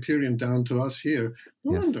from the Empyrean down to us here.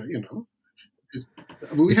 No Yes. wonder,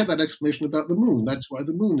 I mean, we had that explanation about the moon. That's why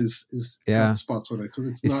the moon is Yeah, got spots on it,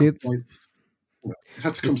 because it's it's not it's quite. It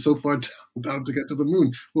has to come it's so far down to get to the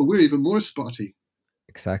moon. Well, we're even more spotty.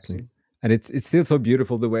 exactly. So, And it's still so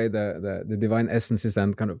beautiful the way the divine essence is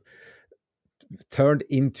then kind of turned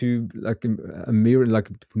into like a mirror, like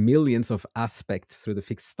millions of aspects through the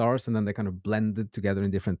fixed stars, and then they kind of blended together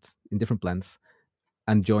in different blends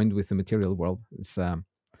and joined with the material world.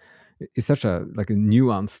 It's such a like a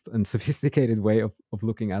nuanced and sophisticated way of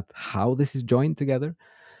looking at how this is joined together.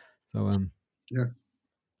 So yeah,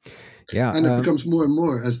 yeah, and it becomes more and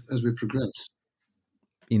more as we progress.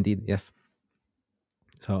 indeed, yes.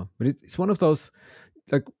 So, but it's one of those,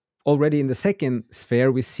 like, already in the second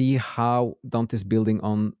sphere we see how Dante's building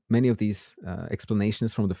on many of these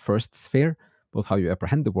explanations from the first sphere, both how you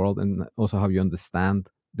apprehend the world and also how you understand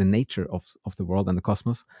the nature of the world and the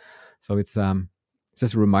cosmos. So it's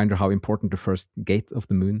just a reminder how important the first gate of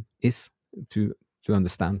the moon is to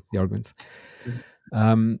understand the arguments.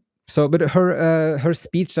 So but her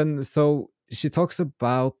speech, and so she talks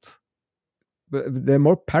about, but there are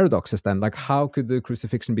more paradoxes then, like how could the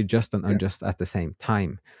crucifixion be just and Yeah. unjust at the same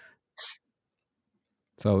time?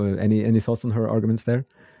 So any thoughts on her arguments there?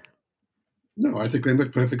 No, I think they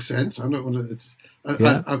make perfect sense. I'm not going to.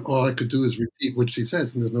 Yeah. All I could do is repeat what she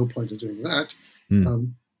says, and there's no point in doing that.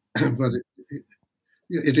 Mm. But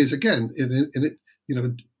it is again in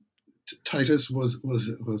it. Titus was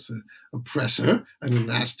an oppressor and a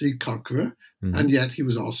nasty conqueror, Mhm. and yet he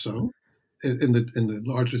was also in the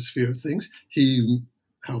larger sphere of things. He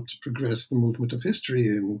helped progress the movement of history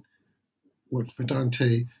in what for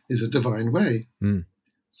Dante is a divine way. Mm.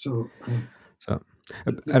 So, So,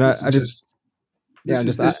 and I just yeah,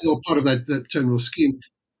 this is all part of that general scheme.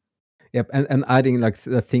 Yep, and adding like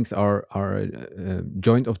that things are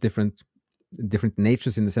joined of different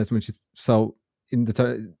natures in the sense which so in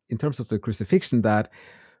terms of the crucifixion, that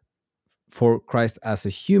for Christ as a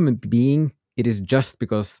human being, it is just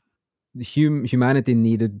because humanity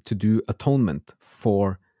needed to do atonement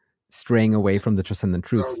for straying away from the transcendent Oh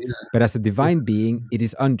truths. yeah, But as a divine being, it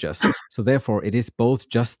is unjust. So therefore, it is both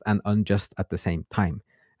just and unjust at the same time.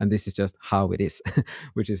 And this is just how it is,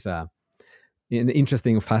 which is an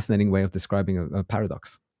interesting, fascinating way of describing a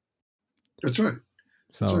paradox. that's right.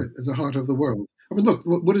 That's So, right. At the heart of the world. I mean, look,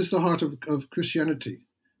 what is the heart of Christianity?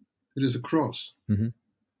 It is a cross. mhm.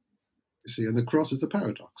 You see, and the cross is a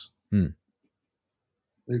paradox. Mm.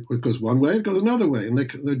 It goes one way, it goes another way, and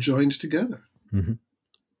they're joined together. Mhm.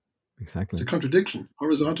 Exactly. It's a contradiction,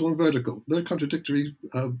 horizontal and vertical. They're contradictory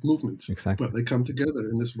movements, Exactly. but they come together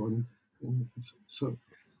in this one. So,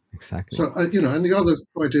 Exactly. so and the other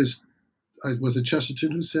point is, was it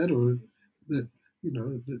Chesterton who said, or that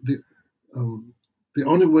the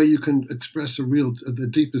only way you can express the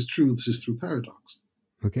deepest truths is through paradox.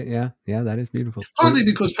 Okay. Yeah, that is beautiful. Partly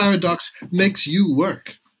because paradox makes you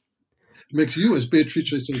work. It makes you, as Beatrice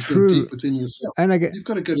says, go True. deep within yourself. And You've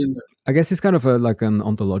got to get in there. I guess it's kind of like an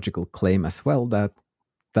ontological claim as well, that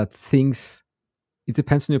things, it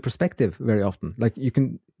depends on your perspective very often. Like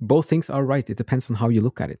both things are right. It depends on how you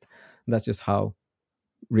look at it. And that's just how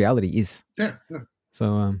reality is. Yeah.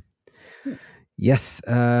 So yes.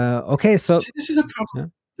 Okay. So see, this is a problem. yeah.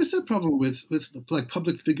 This is a problem with like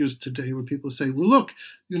public figures today, where people say, "Well, look,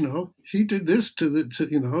 he did this to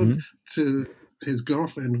his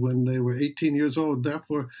girlfriend when they were 18 years old.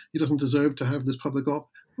 Therefore, he doesn't deserve to have this public office."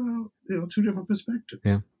 Well, two different perspectives.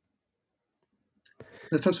 Yeah.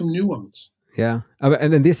 Let's have some nuance. Yeah,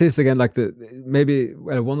 and then this is again like maybe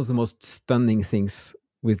one of the most stunning things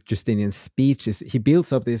with Justinian's speech is he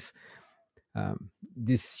builds up this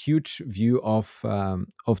huge view of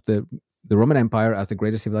the Roman Empire as the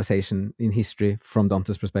greatest civilization in history from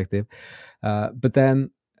Dante's perspective, but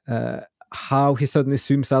then how he suddenly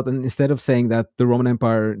zooms out, and instead of saying that the Roman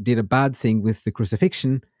Empire did a bad thing with the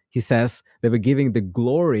crucifixion, he says they were giving the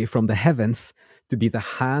glory from the heavens to be the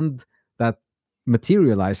hand that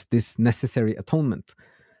materialized this necessary atonement.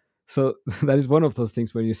 So that is one of those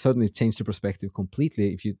things where you suddenly change the perspective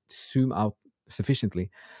completely if you zoom out sufficiently.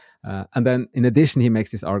 And then, in addition, he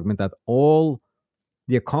makes this argument that all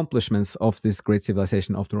the accomplishments of this great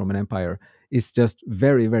civilization of the Roman Empire is just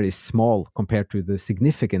very, very small compared to the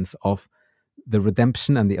significance of the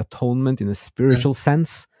redemption and the atonement in a Yeah. spiritual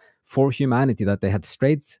sense for humanity, that they had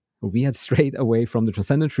strayed, or we had strayed away from the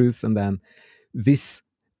transcendent truths. And then this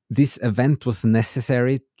this event was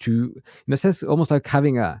necessary to, in a sense, almost like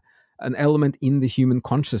having an element in the human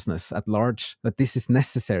consciousness at large, that this is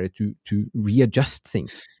necessary to readjust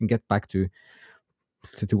things and get back to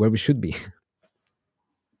where we should be.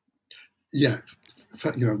 Yeah.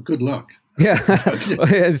 Good luck. Yeah, But,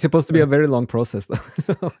 yeah. it's supposed to be a very long process,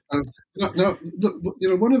 though. Now,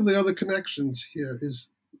 one of the other connections here is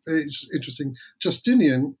very interesting.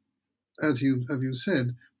 Justinian, as you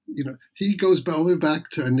said, he goes all the way back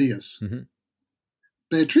to Aeneas. Mhm.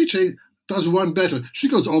 Beatrice does one better. She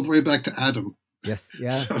goes all the way back to Adam. Yes,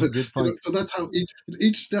 yeah, So, good point. so that's how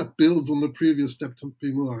each step builds on the previous step to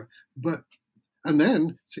be more. And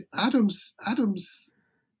then see, Adam's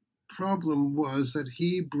problem was that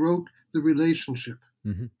he broke the relationship,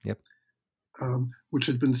 Yep. which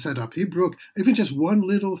had been set up. He broke even just one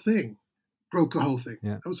little thing, broke the whole thing.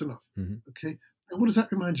 Yeah. That was enough. Mhm. Okay. And what does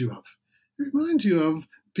that remind you of? It reminds you of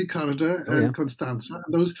Picarda and yeah. Constanza,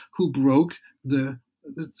 and those who broke the.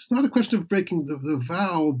 It's not a question of breaking the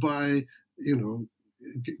vow by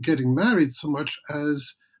getting married so much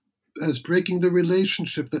as breaking the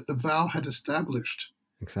relationship that the vow had established.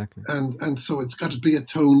 Exactly. And so it's got to be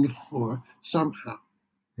atoned for somehow.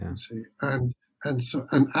 Yeah. See, and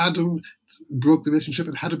Adam broke the relationship.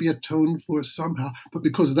 It had to be atoned for somehow, but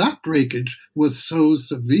because that breakage was so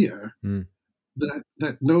severe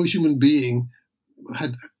that no human being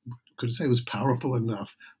could say was powerful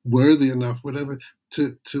enough, worthy enough, whatever,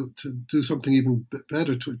 to do something even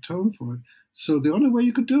better to atone for it. So the only way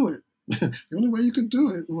you could do it,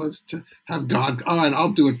 was to have God. All right,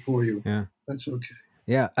 I'll do it for you. Yeah. That's okay.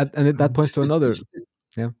 Yeah, and that points to another.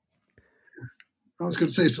 Yeah. I was going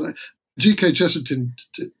to say, it's like G.K. Chesterton.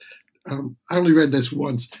 I only read this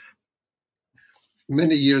once,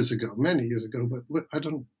 many years ago, but I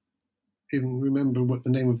don't even remember what the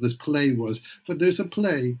name of this play was. But there's a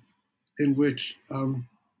play in which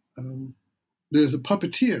there's a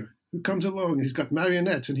puppeteer who comes along. He's got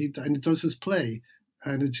marionettes, and he does this play,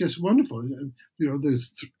 and it's just wonderful.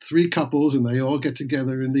 There's three couples, and they all get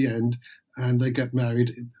together in the end, and they get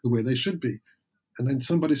married the way they should be. And then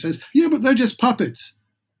somebody says, "Yeah, but they're just puppets.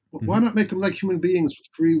 Well, why not make them like human beings with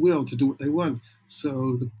free will to do what they want?"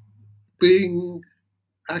 So being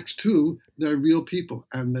Act 2, they're real people,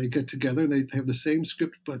 and they get together, and they have the same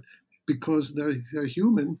script, but because they're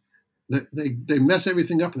human, they mess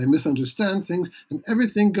everything up, and they misunderstand things, and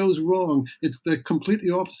everything goes wrong. They're completely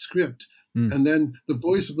off script. And then the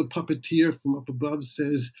voice of the puppeteer from up above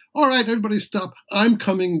says, "All right, everybody stop. I'm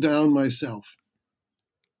coming down myself."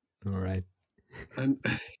 All right. And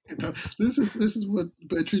this is what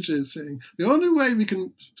Beatrice is saying. The only way we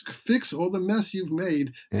can fix all the mess you've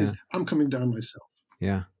made is I'm coming down myself.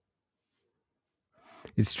 Yeah.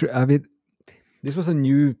 It's true. I mean, this was a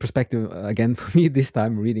new perspective again for me this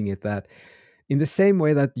time reading it, that in the same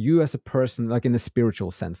way that you as a person, like in a spiritual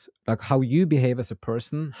sense, like how you behave as a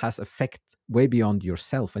person has effect way beyond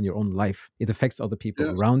yourself and your own life. It affects other people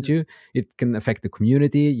around you. It can affect the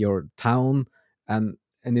community, your town, and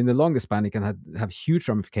in the longest span, it can have huge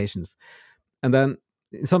ramifications. And then,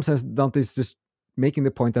 in some sense, Dante is just making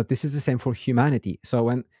the point that this is the same for humanity. So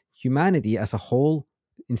when humanity as a whole,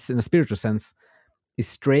 in a spiritual sense, is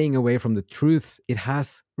straying away from the truths, it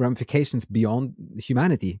has ramifications beyond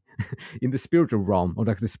humanity in the spiritual realm, or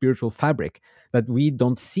like the spiritual fabric that we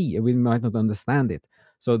don't see, we might not understand it.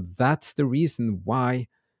 So that's the reason why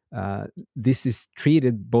this is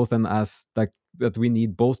treated both as like that we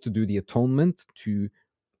need both to do the atonement, to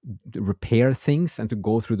repair things, and to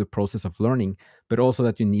go through the process of learning, but also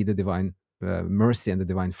that you need the divine mercy and the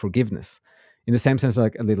divine forgiveness. In the same sense,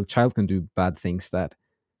 like a little child can do bad things that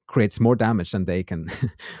creates more damage than they can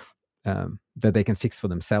that they can fix for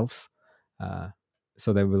themselves.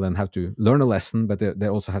 So they will then have to learn a lesson, but there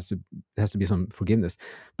also has to be some forgiveness.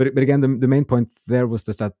 But again, the main point there was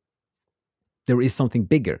just that there is something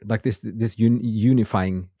bigger, like this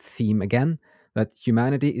unifying theme again, that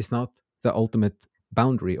humanity is not the ultimate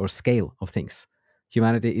boundary or scale of things.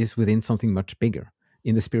 Humanity is within something much bigger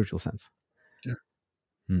in the spiritual sense. Yeah.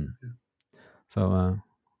 Yeah. So,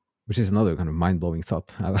 which is another kind of mind-blowing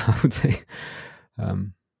thought, I would say.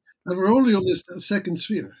 And we're only on this second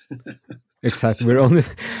sphere. Exactly. We're only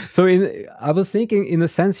so I was thinking, in a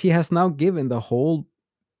sense, he has now given the whole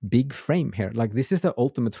big frame here. Like this is the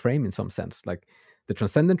ultimate frame in some sense. Like the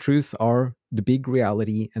transcendent truths are the big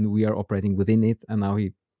reality, and we are operating within it. And now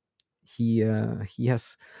he he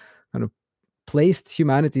has kind of placed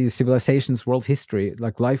humanity, civilizations, world history,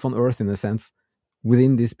 like life on Earth in a sense,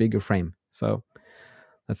 within this bigger frame. So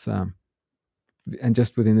that's and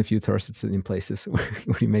just within a few terses in places where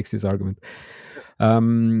he makes this argument.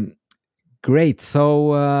 Um, Great.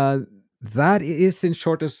 So that is in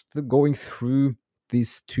short as going through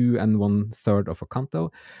these 2 1/3 of a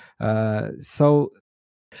canto. So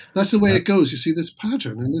That's the way it goes. You see this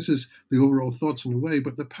pattern, and this is the overall thoughts in a way,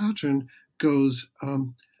 but the pattern goes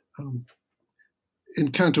um,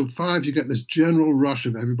 in Canto 5, you get this general rush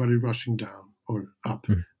of everybody rushing down or up,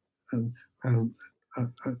 and, and,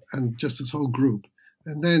 and just this whole group.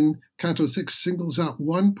 And then Canto 6 singles out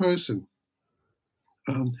one person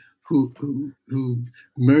um, who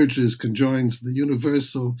merges, conjoins the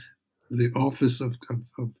universal, the office of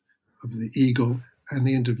the ego and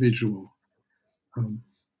the individual.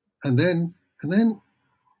 And then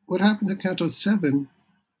what happens in Canto 7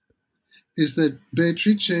 is that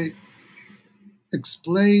Beatrice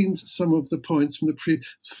explains some of the points from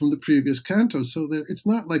the previous canto, so that it's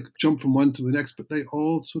not like jump from one to the next, but they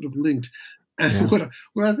all sort of linked. And what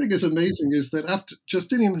I think is amazing is that after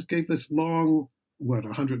Justinian gave this long,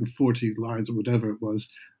 140 lines or whatever it was,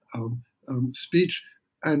 speech,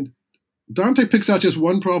 and Dante picks out just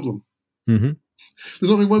one problem. Mm-hmm.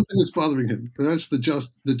 There's only one thing that's bothering him, and that's the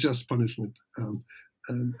just punishment. And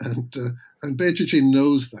Beatrice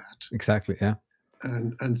knows that Exactly. Yeah.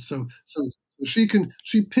 And so she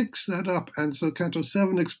picks that up, and so Canto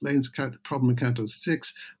 7 explains the problem in Canto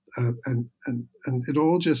 6, and it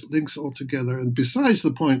all just links all together. And besides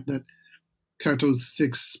the point that Canto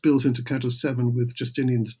 6 spills into Canto 7 with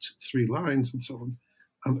Justinian's 3 lines and so on,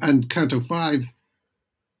 and Canto 5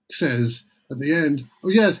 says at the end, oh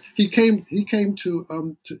yes, he came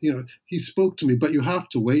to he spoke to me, but you have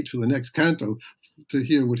to wait for the next canto to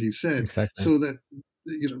hear what he said. Exactly. So that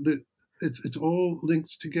it's all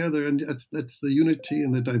linked together, and that's the unity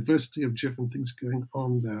and the diversity of different things going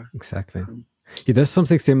on there. Exactly. He does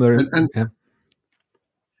something similar.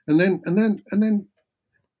 And then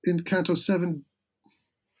in Canto 7,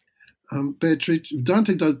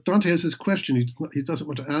 Dante has this question. He doesn't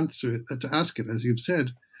want to answer it, to ask it, as you've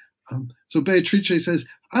said. So Beatrice says,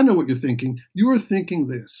 I know what you're thinking. You are thinking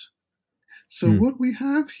this. So what we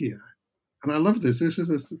have here, and I love this,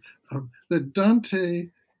 that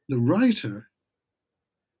Dante, the writer,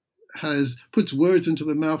 puts words into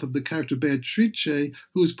the mouth of the character Beatrice,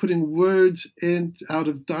 who's putting words out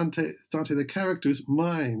of Dante the character's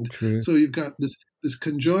mind. True. So you've got this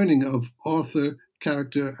conjoining of author,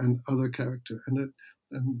 character, and other character, and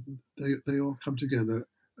they all come together.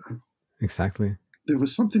 Exactly. There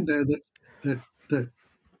was something there that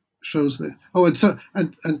shows that. Oh,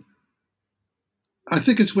 and I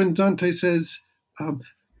think it's when Dante says,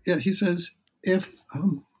 he says, if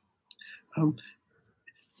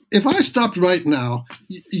I stopped right now,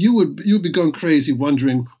 you'd be going crazy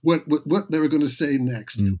wondering what they were going to say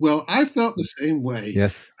next. Well, I felt the same way.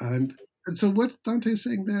 Yes. And so what Dante is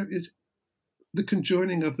saying there is the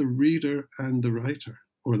conjoining of the reader and the writer,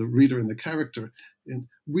 or the reader and the character. And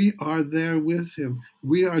we are there with him.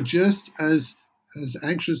 We are just as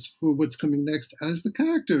anxious for what's coming next as the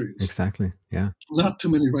character is. Exactly. Yeah. Not too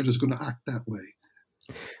many writers are going to act that way.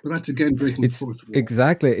 But that's again breaking the fourth wall.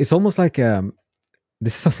 Exactly. It's almost like this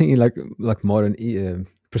is something like modern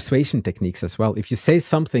persuasion techniques as well. If you say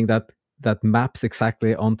something that maps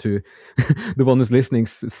exactly onto the one who's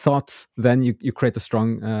listening's thoughts, then you create a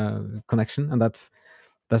strong connection, and that's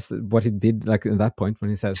what he did. Like at that point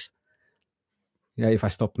when he says, "Yeah, if I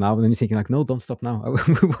stop now," and then you're thinking like, "No, don't stop now.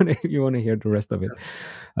 You want to hear the rest of it."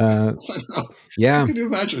 Yeah. Can you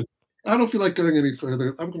imagine? I don't feel like going any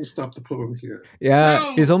further. I'm going to stop the poem here. Yeah,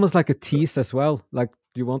 No! It's almost like a tease as well. Like,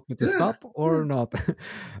 do you want me to stop or not?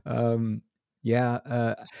 And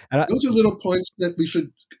those are little points that we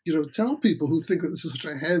should, tell people who think that this is such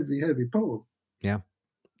a heavy, heavy poem. Yeah.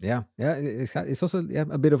 It's also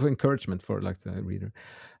a bit of encouragement for like the reader.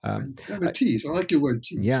 A tease. I like your word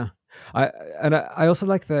tease. Yeah, I also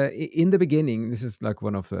like in the beginning. This is like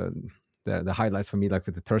one of the highlights for me, like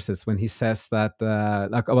with the terces, when he says that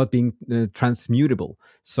like about being transmutable.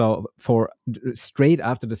 So for straight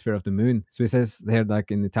after the sphere of the moon, so he says there, like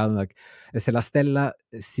in Italian, like se la stella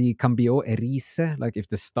si cambiò e rise, like if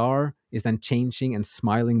the star is then changing and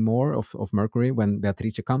smiling more of Mercury when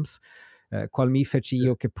Beatrice comes. Qual mi feci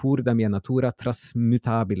io che pur da mia natura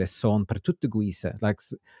trasmutabile son per tutte guise. Like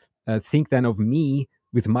think then of me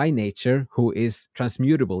with my nature, who is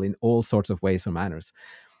transmutable in all sorts of ways or manners.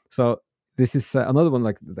 So this is another one,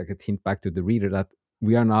 like a hint back to the reader, that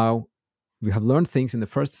we have learned things in the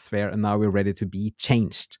first sphere, and now we're ready to be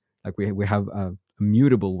changed. Like we have a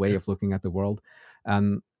mutable way of looking at the world,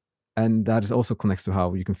 and that is also connects to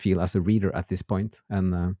how you can feel as a reader at this point,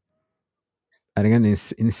 and again,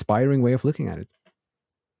 it's inspiring way of looking at it.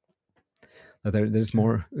 That there's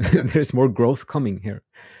more Yeah. there's more growth coming here.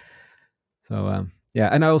 So yeah,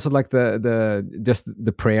 and I also like the just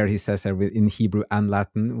the prayer he says there in Hebrew and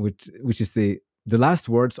Latin, which is the last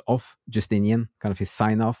words of Justinian, kind of his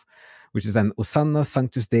sign off, which is then Osanna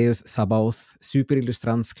Sanctus Deus Sabaoth super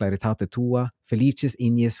illustrans claritate tua felicis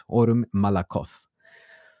ignes orum malakoth.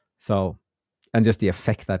 So, and just the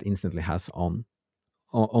effect that instantly has on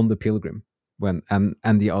the pilgrim when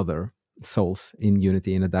and the other souls in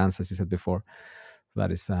unity in a dance, as you said before. So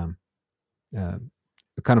that is uh,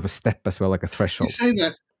 kind of a step as well, like a threshold. We say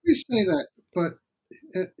that, but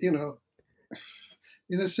you know,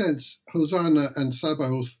 in a sense, Hosanna and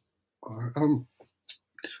Sabaoth are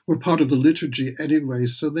were part of the liturgy anyway,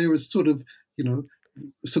 so they were sort of, you know,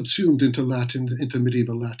 subsumed into Latin, into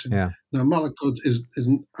medieval Latin. Yeah. Now, Malakot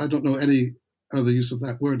isn't. I don't know any other use of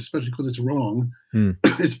that word, especially because it's wrong.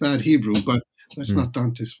 It's bad Hebrew, but that's not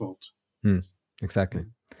Dante's fault. Exactly.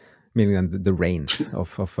 Meaning the reigns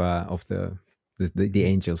of the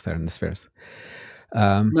angels there in the spheres.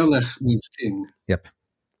 Melech means king. Yep,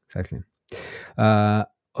 exactly.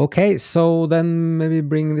 Okay, so then maybe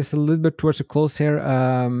bring this a little bit towards a close here.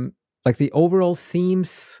 Like the overall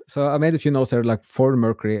themes. So I made a few notes there, like for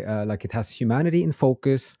Mercury, like it has humanity in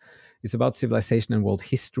focus. It's about civilization and world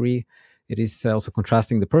history. It is also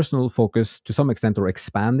contrasting the personal focus to some extent, or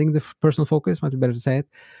expanding the personal focus, might be better to say it.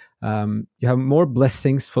 You have more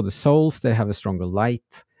blessings for the souls. They have a stronger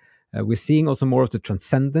light. We're seeing also more of the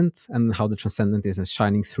transcendent and how the transcendent is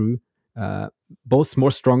shining through, both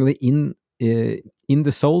more strongly in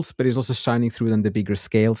the souls, but it's also shining through on the bigger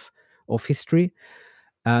scales of history.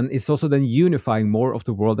 And it's also then unifying more of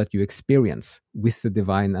the world that you experience with the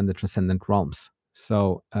divine and the transcendent realms.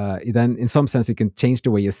 So then, in some sense, it can change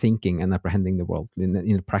the way you're thinking and apprehending the world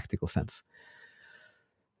in a practical sense.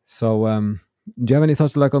 So, do you have any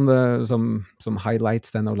thoughts, like on the some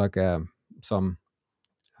highlights then, or like some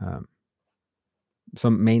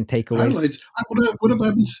main takeaways? Highlights.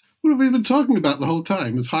 What have we been talking about the whole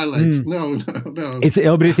time? Is highlights? No. But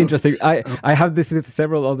it's interesting. I have this with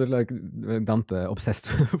several other like Dante obsessed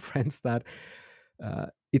friends that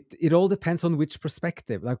it all depends on which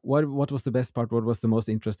perspective. Like what was the best part? What was the most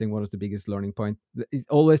interesting? What was the biggest learning point? It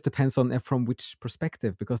always depends on from which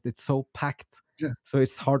perspective, because it's so packed. Yeah. So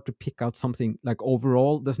it's hard to pick out something like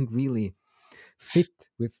overall doesn't really fit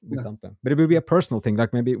with Dante. But it will be a personal thing,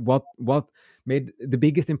 like maybe what made the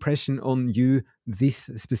biggest impression on you this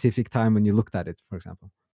specific time when you looked at it, for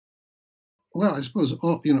example. Well, I suppose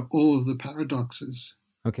all of the paradoxes.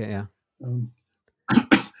 Okay, yeah.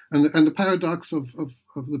 And the paradox of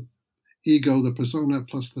the ego, the persona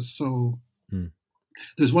plus the soul.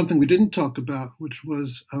 There's one thing we didn't talk about, which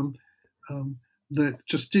was that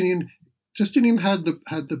Justinian had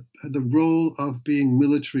the role of being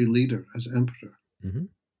military leader as emperor.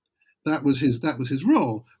 That was his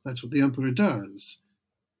role. That's what the emperor does,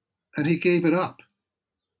 and he gave it up.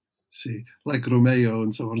 See, like Romeo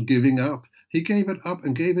and so on, giving up. He gave it up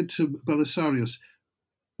and gave it to Belisarius,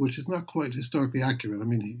 which is not quite historically accurate. I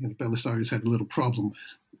mean, Belisarius had a little problem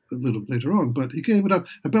a little later on, but he gave it up.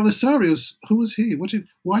 And Belisarius, who was he?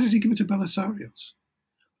 Why did he give it to Belisarius?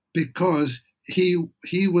 Because he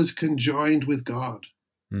was conjoined with God.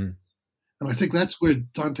 And I think that's where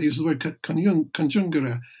Dante uses the word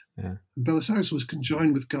conjungere. Yeah. Belisarius was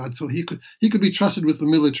conjoined with God, so he could be trusted with the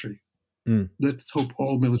military. Let's hope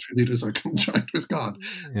all military leaders are conjoined with God.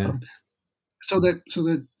 Yeah. So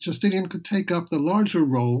that Justinian could take up the larger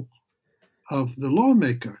role of the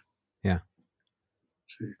lawmaker. Yeah.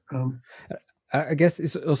 See, I guess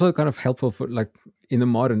it's also kind of helpful for, like, in a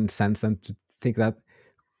modern sense, and to think that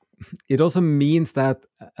it also means that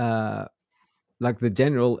like the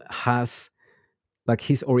general has, like,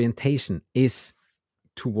 his orientation is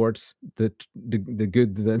towards the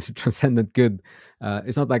good, the transcendent good.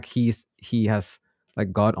 It's not like he has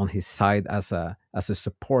like God on his side as a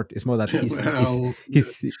support. It's more that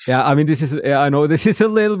he's yeah. I mean, this is, I know this is a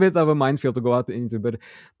little bit of a minefield to go out into, but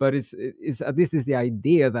it's at least is the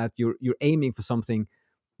idea that you're aiming for something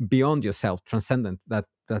beyond yourself, transcendent. That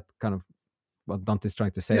kind of what Dante is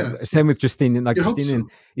trying to say. Yeah, Same with Justinian. Like, Justinian so.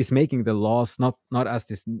 is making the laws not as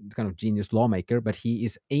this kind of genius lawmaker, but he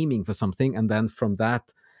is aiming for something, and then from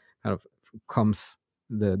that kind of comes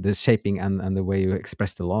the shaping and the way you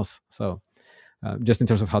express the laws. So just in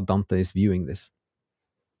terms of how Dante is viewing this.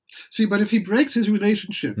 See, but if he breaks his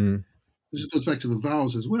relationship, this goes back to the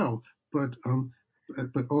vows as well, but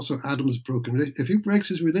also Adam's broken. If he breaks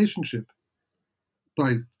his relationship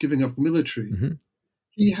by giving up the military,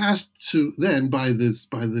 he has to then, by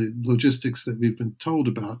the logistics that we've been told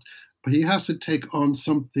about, but he has to take on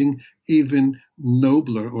something even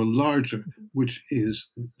nobler or larger, which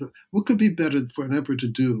is what could be better for an emperor to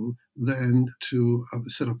do than to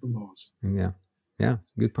set up the laws. Yeah. Yeah.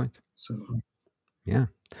 Good point. So Yeah.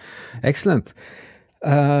 Excellent.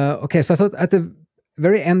 Okay, so I thought at the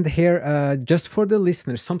very end here, just for the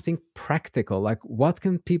listeners, something practical, like what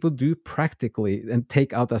can people do practically and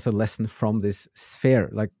take out as a lesson from this sphere,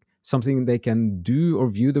 like something they can do or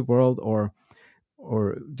view the world, or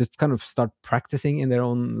just kind of start practicing in their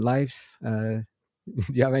own lives. Do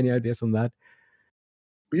you have any ideas on that?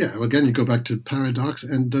 yeah, again, you go back to paradox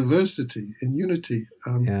and diversity and unity.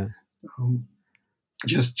 Yeah. Um,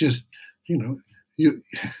 just you know, you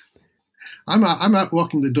I'm out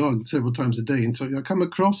walking the dog several times a day, and so I come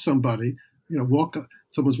across somebody,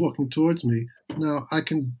 someone's walking towards me. Now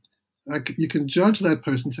you can judge that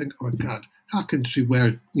person saying, "Oh my God, how can she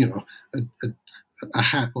wear a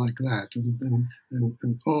hat like that?" And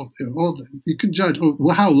all that. You can judge, oh,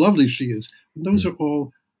 well, how lovely she is. And those Mm. are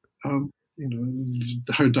all,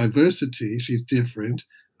 her diversity. She's different,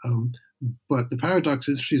 um, but the paradox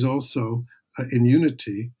is she's also in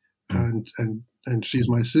unity, Mm. and she's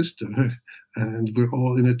my sister, and we're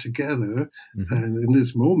all in it together, Mhm. and in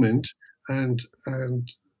this moment, and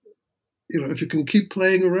if you can keep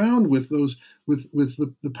playing around with those with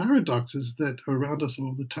the paradoxes that are around us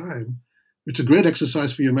all the time, it's a great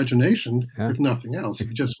exercise for your imagination, Yeah. if nothing else, if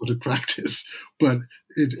you just want to practice. But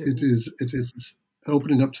it is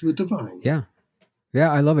opening up to the divine. Yeah. Yeah,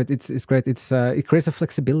 I love it. It's great. It creates a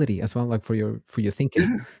flexibility as well, like for your thinking.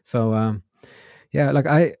 Yeah, So yeah, like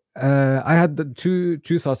I had the two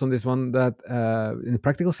thoughts on this one, that in a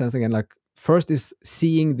practical sense, again, like first is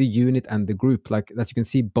seeing the unit and the group, like that you can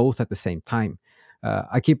see both at the same time.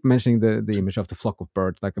 I keep mentioning the image of the flock of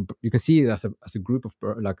birds, like you can see it as a group of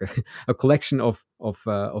birds, like a collection of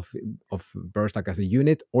birds, like as a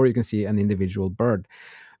unit, or you can see an individual bird.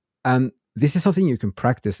 And this is something you can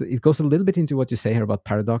practice. It goes a little bit into what you say here about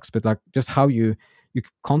paradox, but like just how you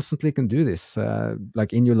constantly can do this,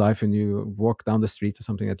 like in your life, and you walk down the street or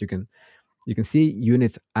something, that you can see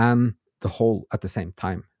units and the whole at the same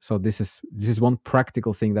time. So this is one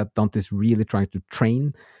practical thing that Dante is really trying to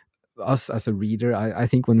train us as a reader, I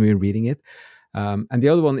think, when we're reading it. And the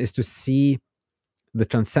other one is to see the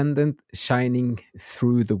transcendent shining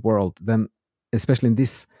through the world, then especially in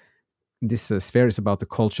this sphere is about the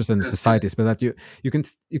cultures and the yes, yeah, societies, but that you can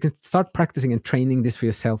start practicing and training this for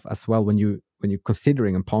yourself as well, when you're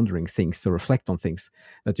considering and pondering things, to reflect on things,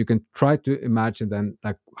 that you can try to imagine then,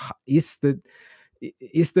 like, is the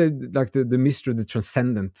like the mystery, the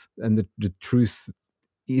transcendent, and the truth,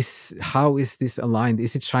 is how is this aligned?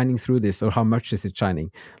 Is it shining through this, or how much is it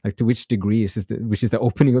shining? Like, to which degree is this which is the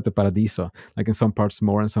opening of the paradiso, like in some parts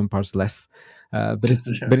more and some parts less. But it's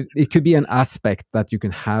yeah, but it could be an aspect that you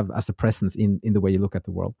can have as a presence in the way you look at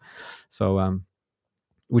the world. So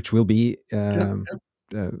which will be yeah,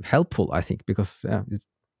 helpful, I think, because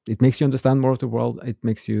it makes you understand more of the world. It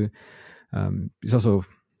makes you it's also,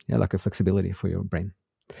 yeah, like a flexibility for your brain.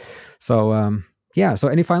 So yeah, so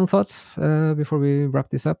any final thoughts before we wrap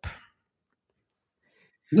this up?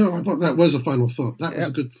 No, I thought that was a final thought. That was Yeah.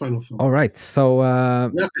 a good final thought. All right. So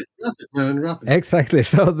Wrap it, man, wrap it. exactly.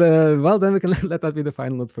 So then we can let that be the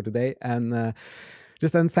final note for today. And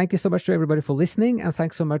just then, thank you so much to everybody for listening, and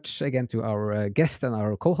thanks so much again to our guest and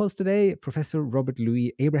our co-host today, Professor Robert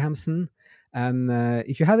Louis Abrahamson. And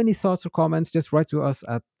if you have any thoughts or comments, just write to us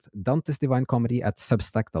at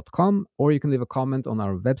dantesdivinecomedy@substack.com, or you can leave a comment on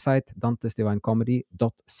our website,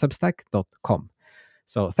 dantesdivinecomedy.substack.com.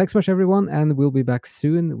 So thanks so much, everyone, and we'll be back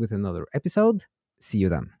soon with another episode. See you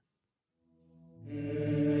then.